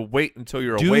don't have to wait until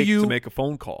you're Do awake you- to make a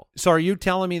phone call. So are you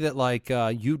telling me that like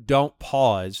you don't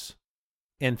pause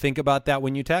and think about that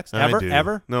when you text? I Ever? do.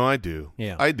 Ever? No, I do.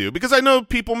 Yeah. I do. Because I know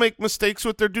people make mistakes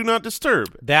with their Do Not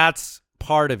Disturb. That's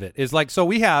part of it. Is like, so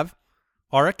we have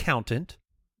our accountant,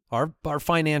 our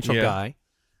financial Yeah. guy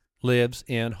lives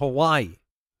in Hawaii.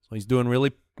 So he's doing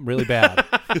really, really bad.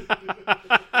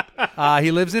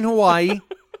 He lives in Hawaii.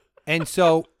 And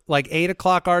so like 8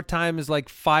 o'clock our time is like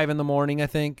 5 in the morning, I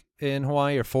think, in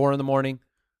Hawaii, or 4 in the morning.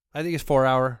 I think it's 4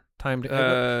 hour time.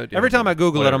 Every time I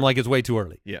Google it, I'm whatever. like, it's way too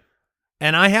early. Yeah.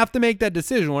 And I have to make that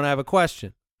decision when I have a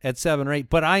question at 7 or 8.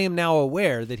 But I am now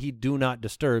aware that he Do Not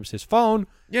Disturbs his phone.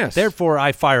 Yes. Therefore,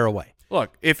 I fire away.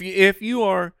 Look, if you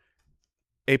are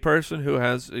a person who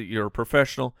you're a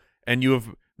professional and you have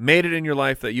made it in your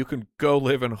life that you can go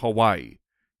live in Hawaii,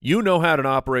 you know how to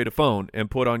operate a phone and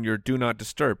put on your Do Not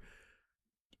Disturb.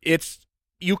 It's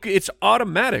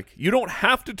automatic. You don't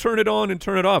have to turn it on and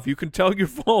turn it off. You can tell your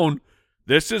phone,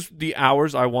 this is the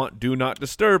hours I want Do Not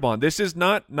Disturb on. This is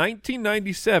not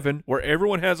 1997 where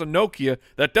everyone has a Nokia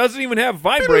that doesn't even have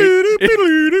vibrate.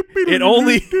 It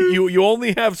only you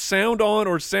only have sound on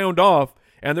or sound off,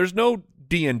 and there's no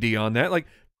D&D on that. Like,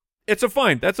 that's a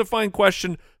fine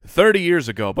question 30 years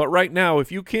ago, but right now,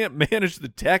 if you can't manage the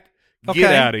tech,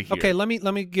 get out of here. Okay, let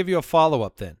me give you a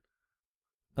follow-up then.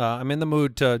 I'm in the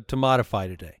mood to modify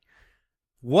today.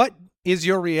 What is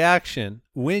your reaction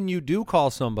when you do call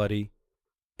somebody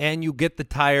and you get the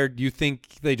tired, you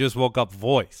think they just woke up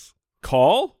voice?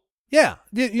 Call? Yeah.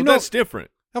 You Well, know, that's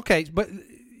different. okay, but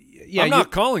yeah, I'm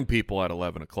not calling people at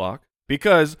 11 o'clock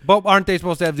because but aren't they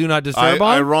supposed to have Do Not Disturb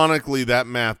on? Ironically, that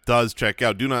math does check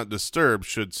out. Do Not Disturb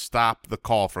should stop the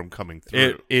call from coming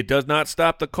through. it does not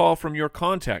stop the call from your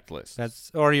contact list. That's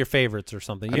or your favorites or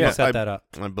something. You Yeah, can set that up.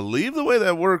 I believe the way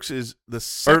that works is the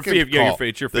second yeah, call.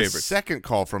 it's your the favorites. second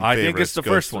call from I think favorites it's the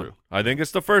goes first one. through. I think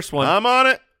it's the first one. I'm on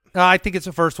it. I think it's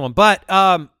the first one, but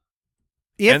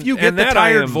if And- you get and the that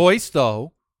I tired am- voice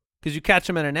though, because you catch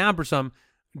them in a nap or something,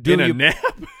 do In a you nap?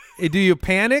 do you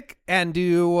panic and do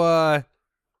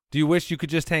you wish you could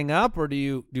just hang up, or do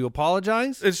you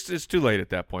apologize? It's too late at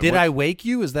that point. Did What- I wake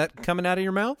you? Is that coming out of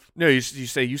your mouth? No, you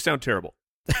say you sound terrible.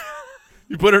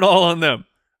 You put it all on them.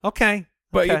 Okay,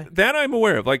 But okay. that I'm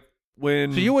aware of. Like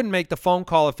when So you wouldn't make the phone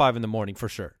call at 5 in the morning for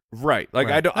sure. right. Like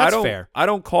Right. I That's don't fair. I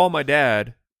don't call my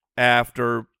dad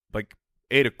after like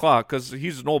 8 o'clock because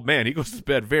he's an old man. He goes to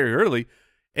bed very early,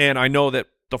 and I know that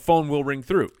the phone will ring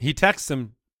through. He texts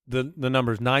him the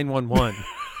numbers 911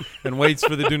 and waits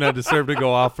for the do not disturb to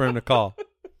go off for him to call.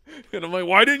 And I'm like,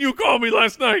 why didn't you call me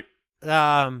last night?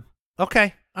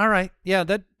 Okay. All right. Yeah,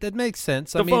 that makes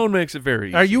sense. The phone makes it very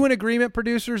easy. Are you in agreement,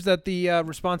 producers, that the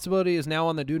responsibility is now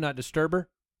on the do not disturber?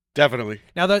 Definitely.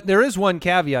 Now, there is one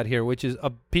caveat here, which is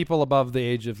people above the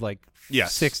age of like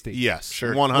 60. Yes,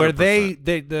 Sure. 100%.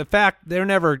 Where the fact they're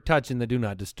never touching the do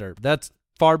not disturb. That's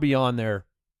far beyond their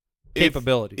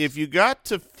capabilities. If you got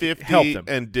to 50 Help them.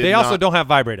 and did they not, also don't have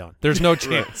vibrate on. There's no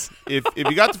chance. if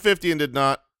you got to 50 and did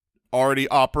not already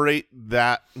operate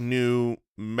that new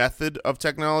method of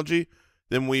technology,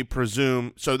 then we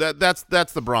presume that's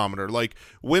the barometer. Like,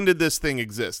 when did this thing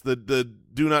exist? The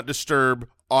do not disturb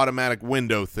automatic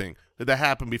window thing. Did that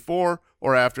happen before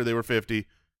or after they were 50?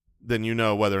 Then you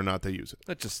know whether or not they use it.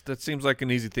 That seems like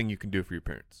an easy thing you can do for your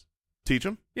parents. Teach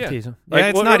them. Yeah. Tease 'em. Like, Yeah,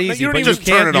 it's well, not you easy. don't But even just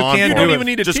turn it on You for You can don't do even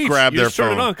it. need to Just teach. grab you their just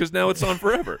turn it phone. on because now it's on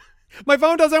forever. My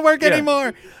phone doesn't work Yeah.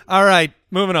 anymore. All right,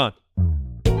 moving on.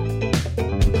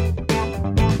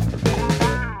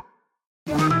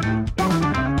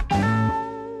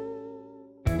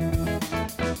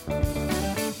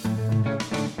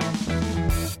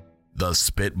 The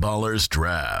Spitballers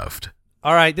Draft.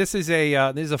 All right, this is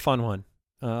a fun one.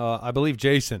 I believe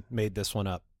Jason made this one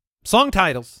up. Song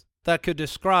titles that could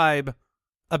describe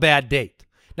a bad date.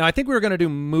 Now, I think we were going to do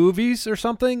movies or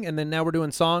something, and then now we're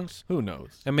doing songs, Who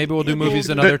knows? and maybe we'll do movies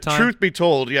another time. Truth be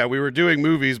told, yeah, we were doing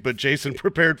movies, but Jason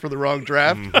prepared for the wrong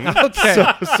draft.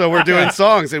 Okay. So we're doing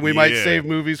songs, and we might Yeah. save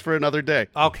movies for another day.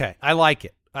 Okay, I like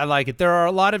it. There are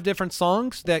a lot of different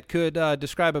songs that could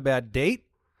describe a bad date.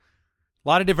 A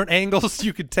lot of different angles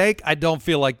you could take. I don't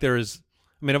feel like there is.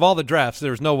 I mean, of all the drafts,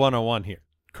 there's no 101 here.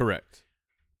 Correct.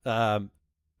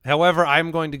 However,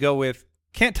 I'm going to go with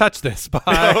 "Can't Touch This"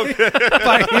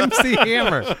 by MC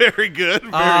Hammer. Very good. Very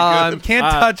good.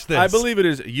 Can't touch this. I believe it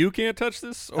is. You can't touch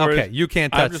this. Or Okay, you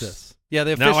can't I'm touch just- this. Yeah,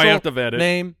 the Now official I have to vet it.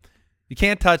 name. You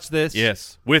can't touch this.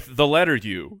 Yes, with the letter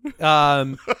U.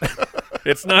 Um,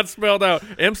 It's not spelled out.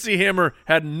 MC Hammer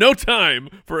had no time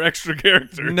for extra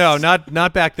characters. no,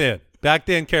 not back then. Back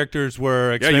then, characters were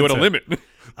Yeah, expensive. you had a limit. Who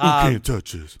can't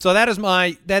touch this? So that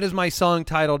is my song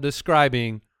title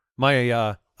describing my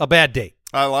a bad date.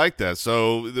 I like that.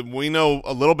 So we know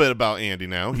a little bit about Andy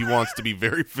now. He wants to be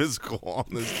very physical on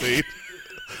this date.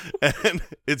 And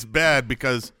it's bad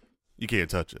because you can't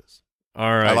touch this. All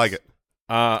right. I like it.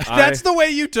 That's the way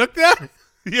you took that?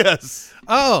 Yes.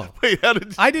 Oh, Wait, how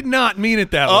did I did not mean it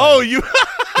that way. Oh,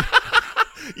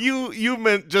 you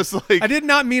meant just like I did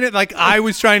not mean it like I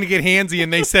was trying to get handsy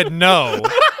and they said no.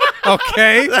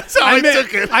 Okay? That's how I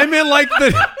took it. I meant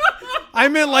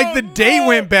like the date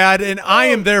went bad and I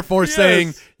am therefore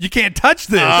saying you can't touch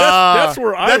this. That's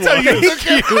where I That's how was. you took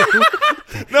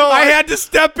it. No, I had to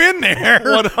step in there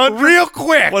 100 real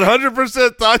quick.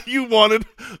 100% thought you wanted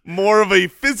more of a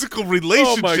physical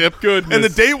relationship. goodness. And the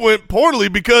date went poorly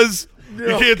because you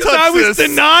can't touch I was this.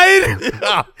 denied?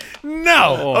 Yeah.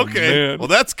 No. Oh, Okay. man. Well,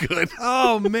 that's good.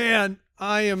 Oh man,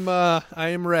 I am red. All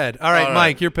right, All right.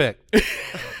 Mike, your pick.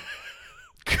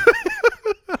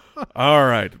 All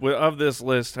right. Well, of this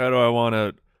list, how do I want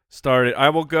to start it? I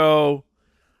will go.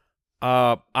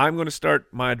 I'm going to start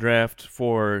my draft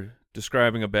for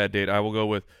describing a bad date. I will go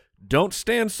with "Don't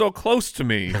Stand So Close to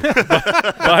Me"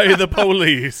 by the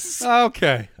Police.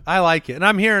 Okay, I like it, and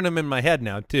I'm hearing them in my head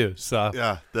now too. So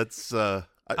Yeah, that's I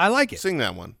like it. Sing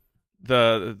that one.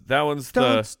 That one's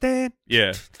Don't the stand.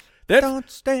 yeah. That's Don't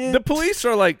stand. the Police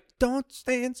are like Don't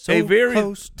stand so a very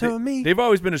close to me. They've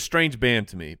always been a strange band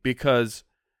to me because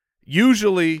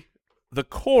usually the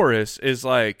chorus is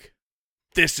like,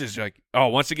 this is like, oh,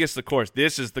 once it gets to the chorus,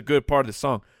 this is the good part of the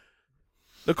song.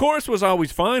 The chorus was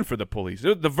always fine for the Police.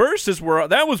 The verses were,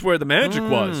 that was where the magic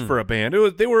was for a band.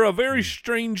 They were a very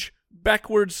strange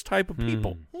backwards type of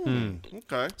people.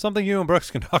 Okay. Something you and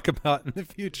Brooks can talk about in the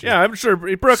future. Yeah, I'm sure.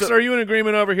 Brooks, are you in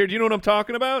agreement over here? Do you know what I'm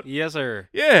talking about? Yes, sir.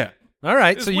 Yeah. All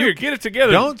right. It's so weird. you Get it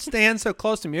together. don't stand so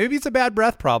close to me. Maybe it's a bad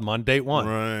breath problem on date one.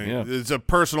 Right. Yeah. It's a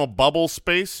personal bubble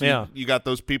space. Yeah. You got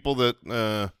those people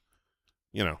that,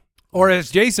 you know. Or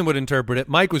as Jason would interpret it,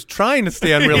 Mike was trying to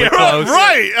stand really Yeah, close.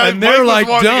 Right. And they're like,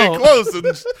 Mike was wanting to don't. get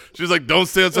close. And she's like, don't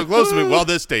stand so close to me. Well,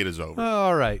 this date is over.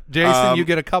 All right. Jason, you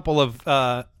get a couple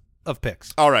of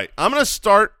picks. All right. I'm going to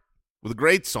start with a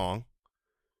great song.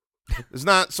 It's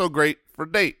not so great for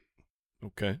date.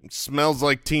 Okay. It smells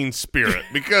like Teen Spirit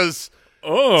because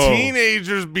Oh.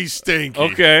 teenagers be stinky.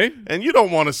 Okay. And you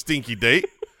don't want a stinky date.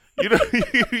 You know,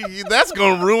 that's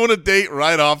going to ruin a date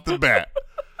right off the bat.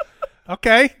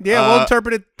 Okay. Yeah, we'll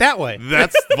interpret it that way.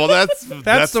 That's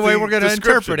That's the way we're going to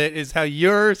description. interpret it, is how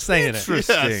you're saying it.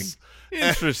 Interesting. Yes.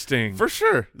 Interesting. For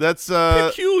sure. That's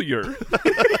Peculiar.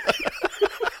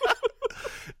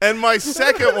 and my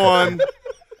second one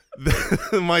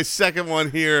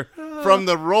here from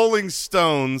the Rolling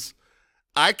Stones,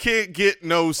 I can't get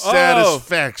no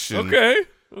satisfaction. Okay.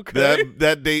 Okay.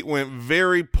 That date went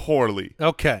very poorly.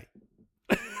 Okay.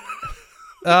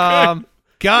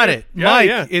 Got it. Yeah, Mike,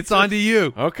 yeah. it's on to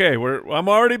you. Okay, I'm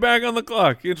already back on the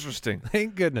clock. Interesting.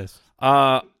 Thank goodness.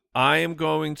 I am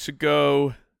going to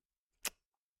go.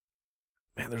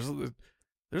 Man,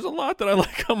 there's a lot that I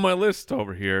like on my list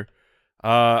over here.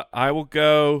 I will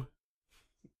go.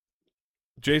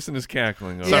 Jason is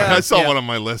cackling. Sorry, Yeah, I saw yeah. one on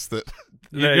my list that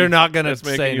You're not going to That's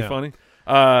making say you no. funny.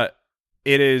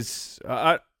 It is.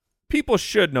 People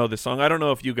should know this song. I don't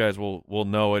know if you guys will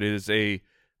know it. It is a.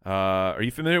 Are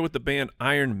you familiar with the band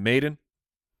Iron Maiden?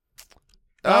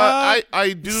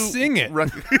 I do sing it.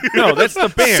 No, that's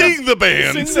the band. Sing the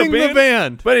band. Sing the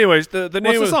band. But anyways, the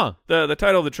name the of song? the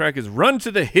title of the track is "Run to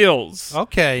the Hills"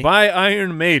 Okay. by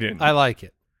Iron Maiden. I like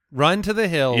it. Run to the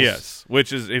hills. Yes,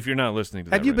 which is if you're not listening to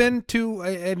that. Have you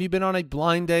right been on a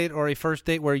blind date or a first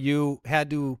date where you had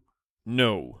to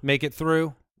now. make it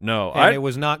through No, and it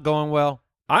was not going well?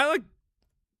 I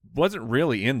wasn't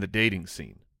really in the dating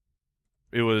scene.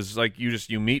 It was like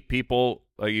you meet people,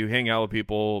 like you hang out with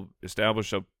people,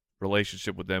 establish a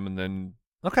relationship with them, and then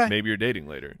Okay. maybe you're dating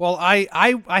later. Well, I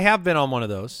have been on one of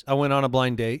those. I went on a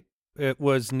blind date. It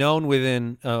was known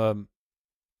within a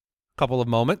couple of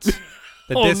moments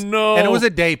that Oh, no. and it was a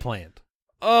day planned,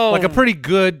 Oh, like a pretty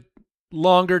good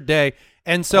longer day.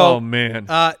 And so, oh man,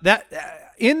 that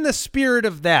in the spirit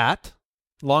of that,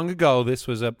 long ago, this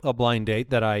was a blind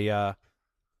date that I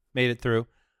made it through.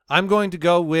 I'm going to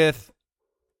go with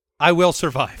 "I Will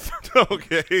Survive"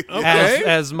 Okay.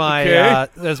 as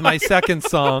my second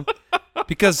song,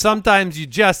 because sometimes you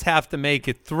just have to make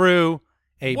it through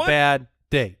a What? bad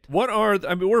date. what are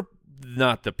we're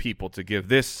not the people to give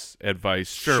this advice.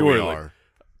 Sure surely. we are.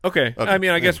 Okay. Okay, I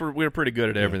mean, I guess yeah. we're pretty good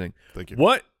at everything. Thank you.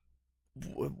 What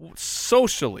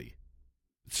socially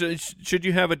should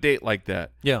you have a date like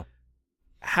that? Yeah.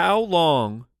 How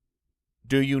long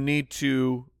do you need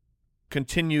to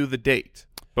continue the date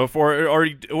before,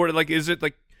 or like, is it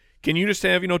like, can you just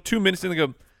have 2 minutes and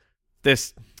go,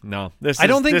 this I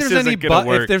don't think there's any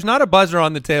work. if there's not a buzzer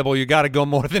on the table, you got to go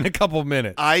more than a couple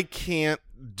minutes. I can't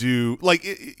do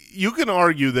you can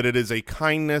argue that it is a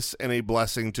kindness and a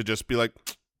blessing to just be like,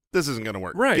 this isn't going to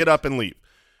work. Right. Get up and leave.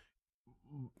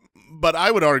 But I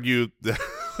would argue that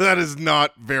that is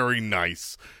not very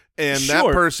nice. And that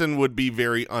Sure. person would be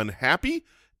very unhappy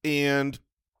and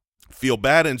feel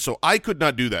bad. And so I could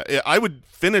not do that. I would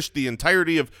finish the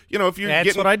entirety of, if you're That's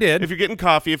getting what I did. If you're getting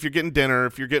coffee, if you're getting dinner,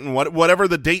 if you're getting whatever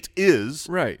the date is,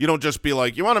 Right. You don't just be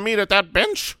like, you want to meet at that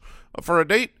bench for a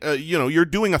date? You're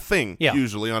doing a thing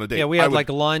usually on a date. Yeah, we I had would- like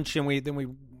lunch and we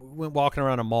went walking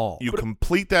around a mall. You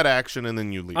complete that action and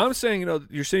then you leave. I'm saying,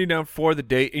 you're sitting down for the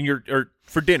date and or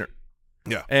for dinner.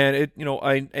 Yeah. And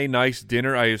a nice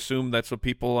dinner. I assume that's what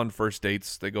people on first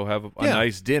dates, they go have a Yeah.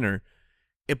 nice dinner.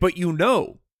 But you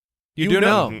know. You do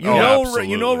know. Mhm. You Oh, know,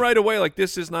 absolutely. you know right away, like,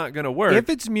 this is not going to work. If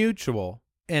it's mutual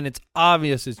and it's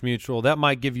obvious it's mutual, that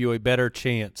might give you a better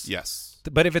chance. Yes.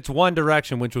 But if it's one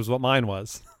direction, which was what mine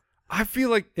was, I feel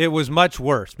like it was much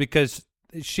worse because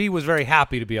she was very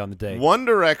happy to be on the date. One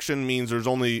direction means there's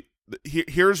only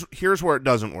here's where it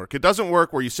doesn't work. It doesn't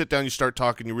work where you sit down, you start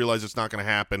talking, you realize it's not going to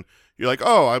happen. You're like,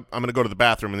 oh, I'm going to go to the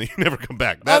bathroom, and then you never come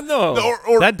back. no.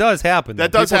 Or that does happen.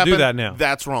 that though. does People happen. do that now.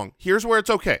 That's wrong. Here's where it's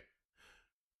okay.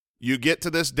 You get to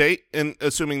this date, and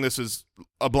assuming this is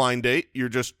a blind date, you're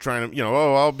just trying to,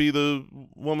 I'll be the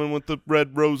woman with the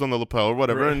red rose on the lapel or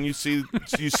whatever, Right. and you see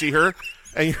her,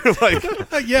 and you're like,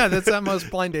 Yeah, that's that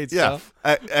most blind date yeah. stuff.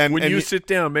 when and you sit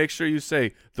down, make sure you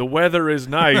say, the weather is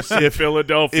nice in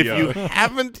Philadelphia. if you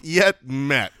haven't yet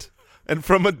met, and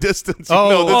from a distance you Oh,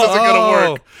 know this isn't going to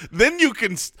oh. work, then you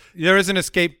can. There is an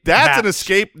escape. That's an hatch.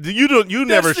 escape. You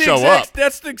never That's the show exact- up.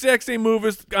 That's the exact same move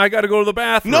as I got to go to the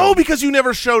bathroom. No, because you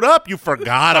never showed up. You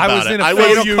forgot about I was it. in a I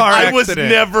fatal was, car I was accident.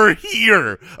 never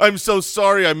here. I'm so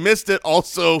sorry. I missed it.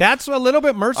 Also, That's a little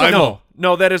bit merciful.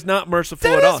 No, that is not merciful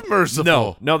That at all. is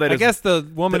merciful. No, that I is guess the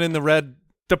woman in the red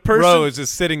the person. rose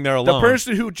is sitting there The alone.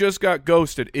 person who just got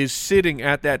ghosted is sitting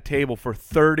at that table for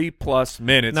 30+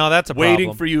 minutes. No, that's a waiting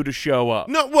problem. for you to show up.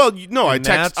 no. Well, no. And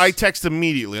I text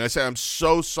immediately. I say, I'm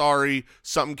so sorry.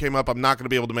 Something came up. I'm not going to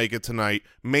be able to make it tonight.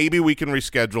 Maybe we can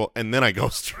reschedule. And then I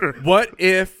ghost her. What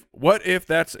if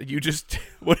that's you just?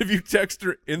 What if you text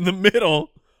her in the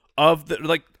middle of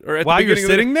the or at While the you're beginning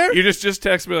sitting there? you just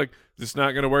text me like, "This is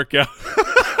not going to work out."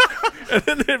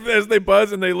 And then as they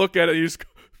buzz and they look at it, you just go,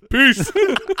 "Peace."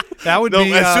 That would No,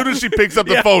 be as soon as she picks up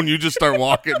the phone, you just start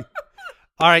walking.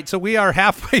 All right, so we are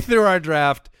halfway through our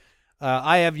draft.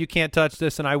 I have You Can't Touch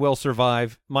This and I Will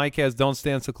Survive. Mike has Don't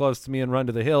Stand So Close to Me and Run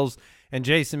to the Hills. And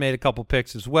Jason made a couple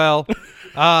picks as well.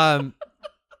 I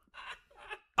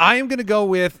am going to go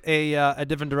with a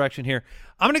different direction here.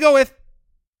 I'm going to go with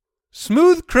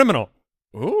Smooth Criminal.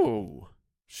 Ooh.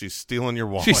 She's stealing your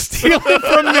wallet. She's stealing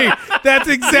from me. That's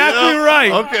exactly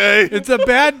right. Okay. It's a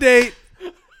bad date.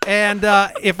 And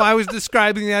if I was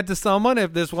describing that to someone,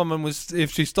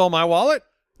 if she stole my wallet,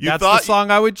 that's the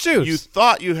song I would choose. You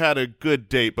thought you had a good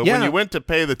date, but when Yeah. you went to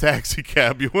pay the taxi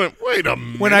cab, you went, wait a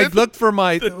minute. when I looked for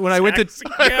I went to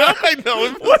I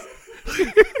know.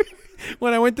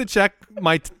 when I went to check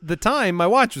the time, my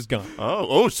watch was gone.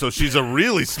 Oh, so she's a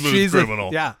really smooth criminal.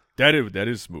 Yeah. That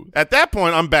is smooth. At that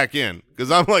point, I'm back in because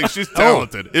I'm like, she's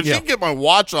talented. If she yeah. can get my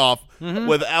watch off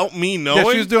without me knowing,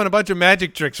 Yeah, she was doing a bunch of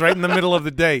magic tricks right in the middle of the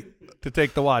date to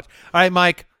take the watch. All right,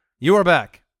 Mike, you are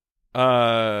back.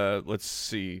 Let's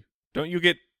see. Don't you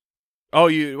get? Oh,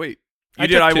 you wait. You I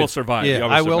did. took I two. Will Survive. Yeah,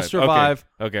 I Will Survive.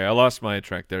 Okay, I lost my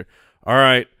track there. All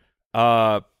right.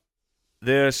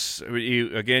 This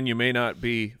you may not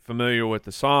be familiar with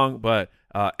the song, but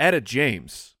Etta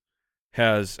James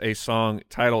has a song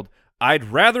titled "I'd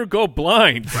Rather Go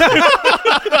Blind."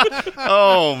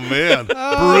 oh man,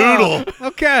 brutal.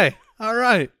 Okay. All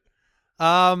right.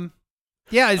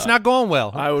 Yeah, it's not going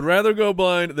well. I would rather go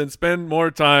blind than spend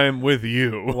more time with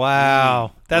you.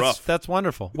 Wow. Rough. That's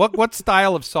wonderful. What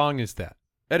style of song is that?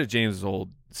 Etta James'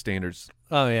 old standards.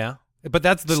 Oh yeah. But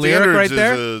that's the lyric right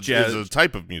there? Is a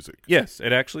type of music. Yes,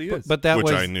 it actually is. But that Which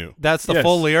was I knew. That's the Yes.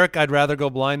 full lyric. I'd rather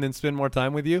go blind than spend more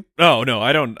time with you. No,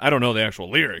 I don't know the actual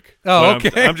lyric. Oh, But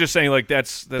okay. I'm just saying like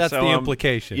that's That's how the I'm-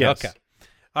 implication. Yes. Okay.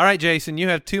 All right, Jason, you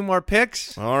have two more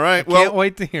picks. All right. Can't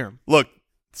wait to hear them. Look,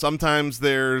 sometimes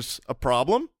there's a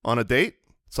problem on a date.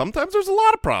 Sometimes there's a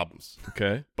lot of problems.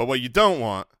 Okay. But what you don't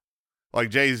want, like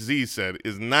Jay-Z said,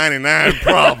 is 99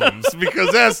 problems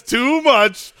because that's too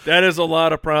much. That is a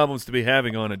lot of problems to be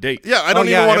having on a date. Yeah, I don't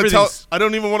yeah, even want to tell. everything's- I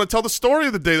don't even want to tell the story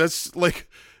of the day. That's like,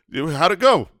 how'd it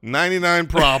go? 99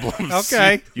 problems.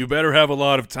 Okay. You better have a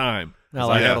lot of time. 'Cause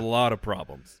like I had it. a lot of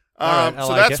problems. All right, I so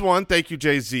like that's it. one. Thank you,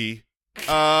 Jay-Z.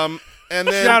 And then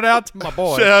Shout out to my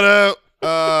boy. Shout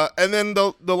out. And then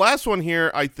the last one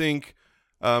here, I think.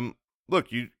 Look,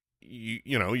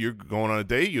 you know, you're going on a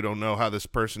date. You don't know how this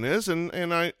person is, and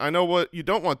I know what you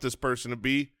don't want this person to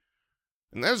be,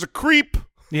 and there's a creep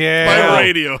Yeah. by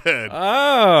Radiohead.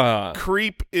 Ah.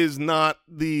 Creep is not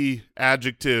the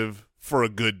adjective for a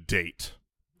good date.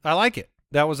 I like it.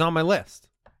 That was on my list.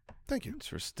 Thank you.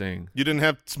 Interesting. You didn't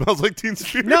have Smells Like Teen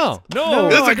Spirit? No. No.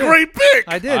 That's I a didn't. great pick.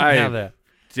 I didn't I have that.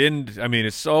 I mean,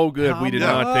 it's so good. We did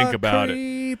not think about it.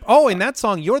 it. Oh, in that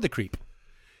song, You're the Creep.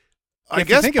 I If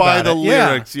you guess think by about the it. Yeah.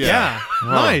 lyrics, yeah.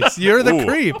 Nice. You're the Ooh,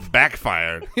 creep.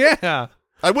 Backfired. Yeah.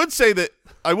 I would say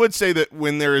that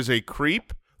when there is a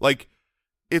creep, like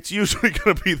it's usually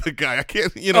going to be the guy. I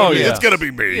can't, Oh, it's yes. going to be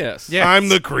me. Yes. Yes. I'm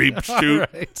the creep. Shoot. All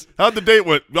right. How'd the date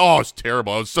went? Oh, it's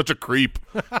terrible. I was such a creep.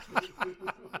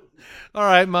 All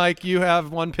right, Mike, you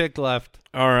have one pick left.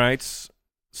 All right.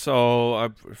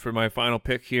 So for my final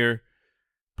pick here,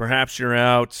 perhaps you're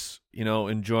out,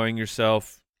 enjoying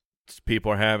yourself.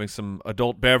 People are having some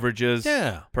adult beverages.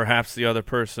 Yeah. Perhaps the other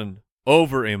person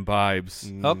over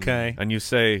imbibes, Okay. and you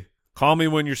say, "Call Me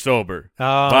When You're Sober"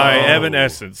 Oh. by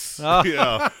Evanescence. Oh.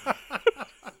 Yeah.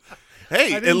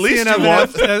 Hey, I at didn't see least an you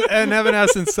want an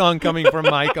Evanescence song coming from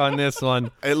Mike on this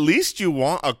one. at least you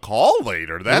want a call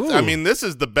later. That's I Ooh. mean, this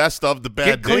is the best of the bad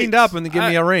Get cleaned dates. up and give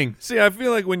me a ring. See, I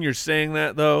feel like when you're saying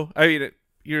that, though,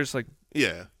 you're just like,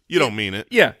 Yeah, you don't mean it.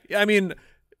 yeah. I mean,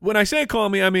 when I say call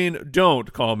me, I mean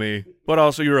don't call me, but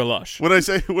also you're a lush. When I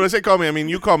say call me, I mean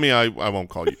you call me. I won't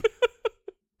call you.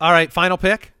 All right, final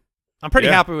pick. I'm pretty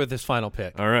Yeah. happy with this final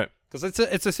pick All right. because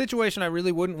it's a situation I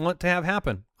really wouldn't want to have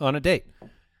happen on a date,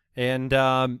 and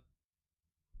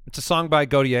it's a song by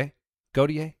Gaudier.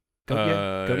 Gaudier.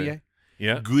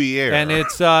 Yeah. Guerre. And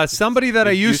it's somebody that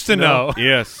I used to know.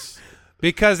 Yes.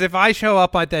 Because if I show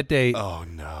up at that date Oh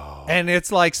no. and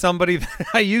it's like somebody that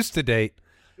I used to date,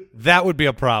 that would be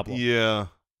a problem. Yeah.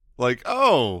 Like,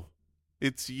 oh,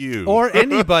 it's you. Or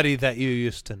anybody that you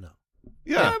used to know.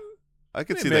 yeah. I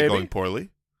could see that maybe. going poorly.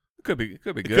 Could be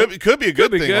good. It could be a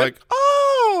good be thing. good. Like,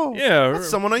 oh, Yeah, that's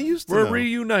someone I used to We're know.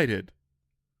 reunited.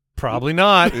 Probably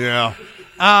not. Yeah.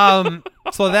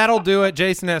 So that'll do it.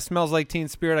 Jason has Smells Like Teen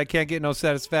Spirit. I Can't Get No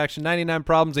Satisfaction. 99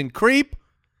 Problems and Creep.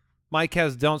 Mike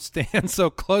has Don't Stand So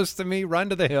Close to Me. Run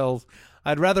to the Hills.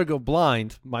 I'd rather go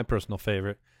blind, my personal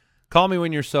favorite. Call Me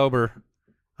When You're Sober.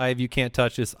 I Have You Can't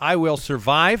Touch This. I Will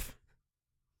Survive.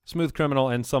 Smooth Criminal,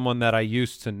 and Someone That I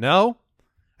Used to Know.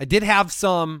 I did have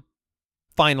some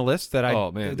finalists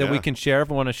that we can share if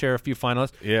we want to share a few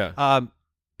finalists. Yeah.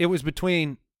 It was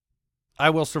between I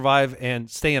Will Survive and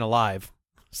Staying Alive.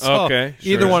 So okay.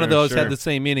 either one of those sure. had the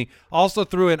same meaning. Also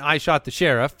threw in I Shot the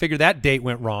Sheriff. Figure that date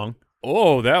went wrong.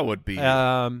 Oh, that would be.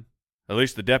 At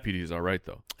least the deputy's all right,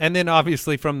 though. And then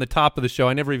obviously from the top of the show,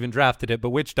 I never even drafted it,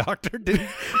 but Witch Doctor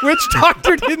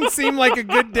didn't seem like a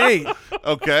good date.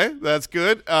 Okay, that's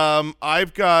good.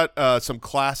 I've got some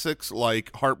classics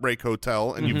like Heartbreak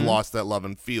Hotel and You've Lost That Love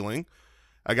and Feeling.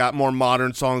 I got more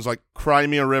modern songs like Cry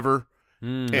Me a River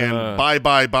and Bye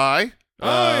Bye Bye.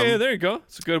 Oh, yeah, there you go.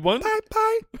 It's a good one. Bye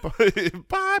Bye.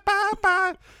 Bye Bye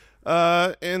Bye.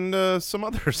 And some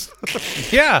others.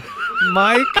 Yeah.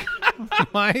 Mike.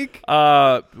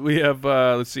 We have,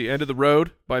 let's see, End of the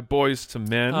Road by Boys to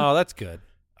Men. Oh, that's good.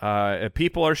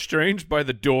 People Are Strange by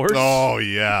The Doors. Oh,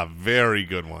 yeah, very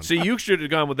good one. See, you should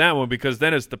have gone with that one because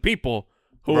then it's the people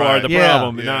who Right. are the Yeah.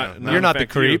 problem. Yeah. Not You're not the in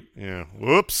fact you. creep. Yeah,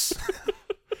 whoops.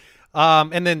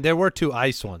 And then there were two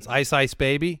ice ones. Ice Ice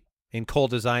Baby and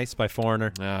Cold as Ice by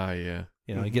Foreigner. Ah, yeah.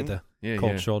 You know, you get the Yeah,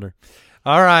 cold yeah. shoulder.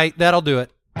 All right, that'll do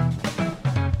it.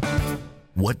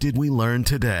 What did we learn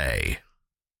today?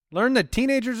 Learn that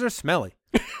teenagers are smelly.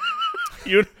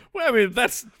 Well, I mean,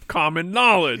 that's common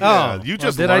knowledge. Oh, you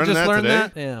just did I learned just that learn today?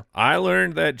 that? Yeah. I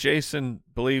learned that Jason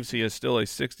believes he is still a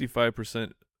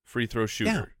 65% free throw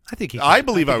shooter. Yeah, I think he. I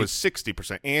believe I was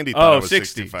 60%. Andy thought I was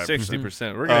 65%. 60%.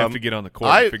 We're going to have to get on the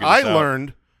court and figure I this out.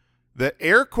 learned that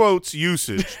air quotes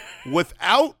usage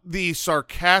without the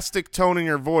sarcastic tone in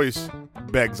your voice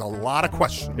begs a lot of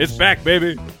questions. It's back,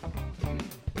 baby.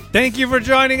 Thank you for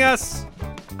joining us.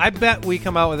 I bet we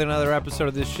come out with another episode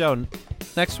of this show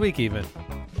next week even.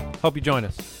 Hope you join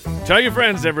us. Tell your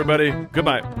friends, everybody.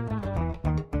 Goodbye.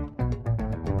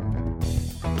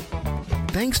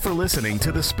 Thanks for listening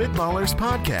to the Spitballers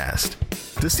Podcast.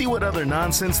 To see what other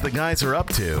nonsense the guys are up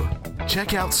to,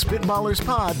 check out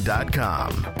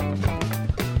SpitballersPod.com.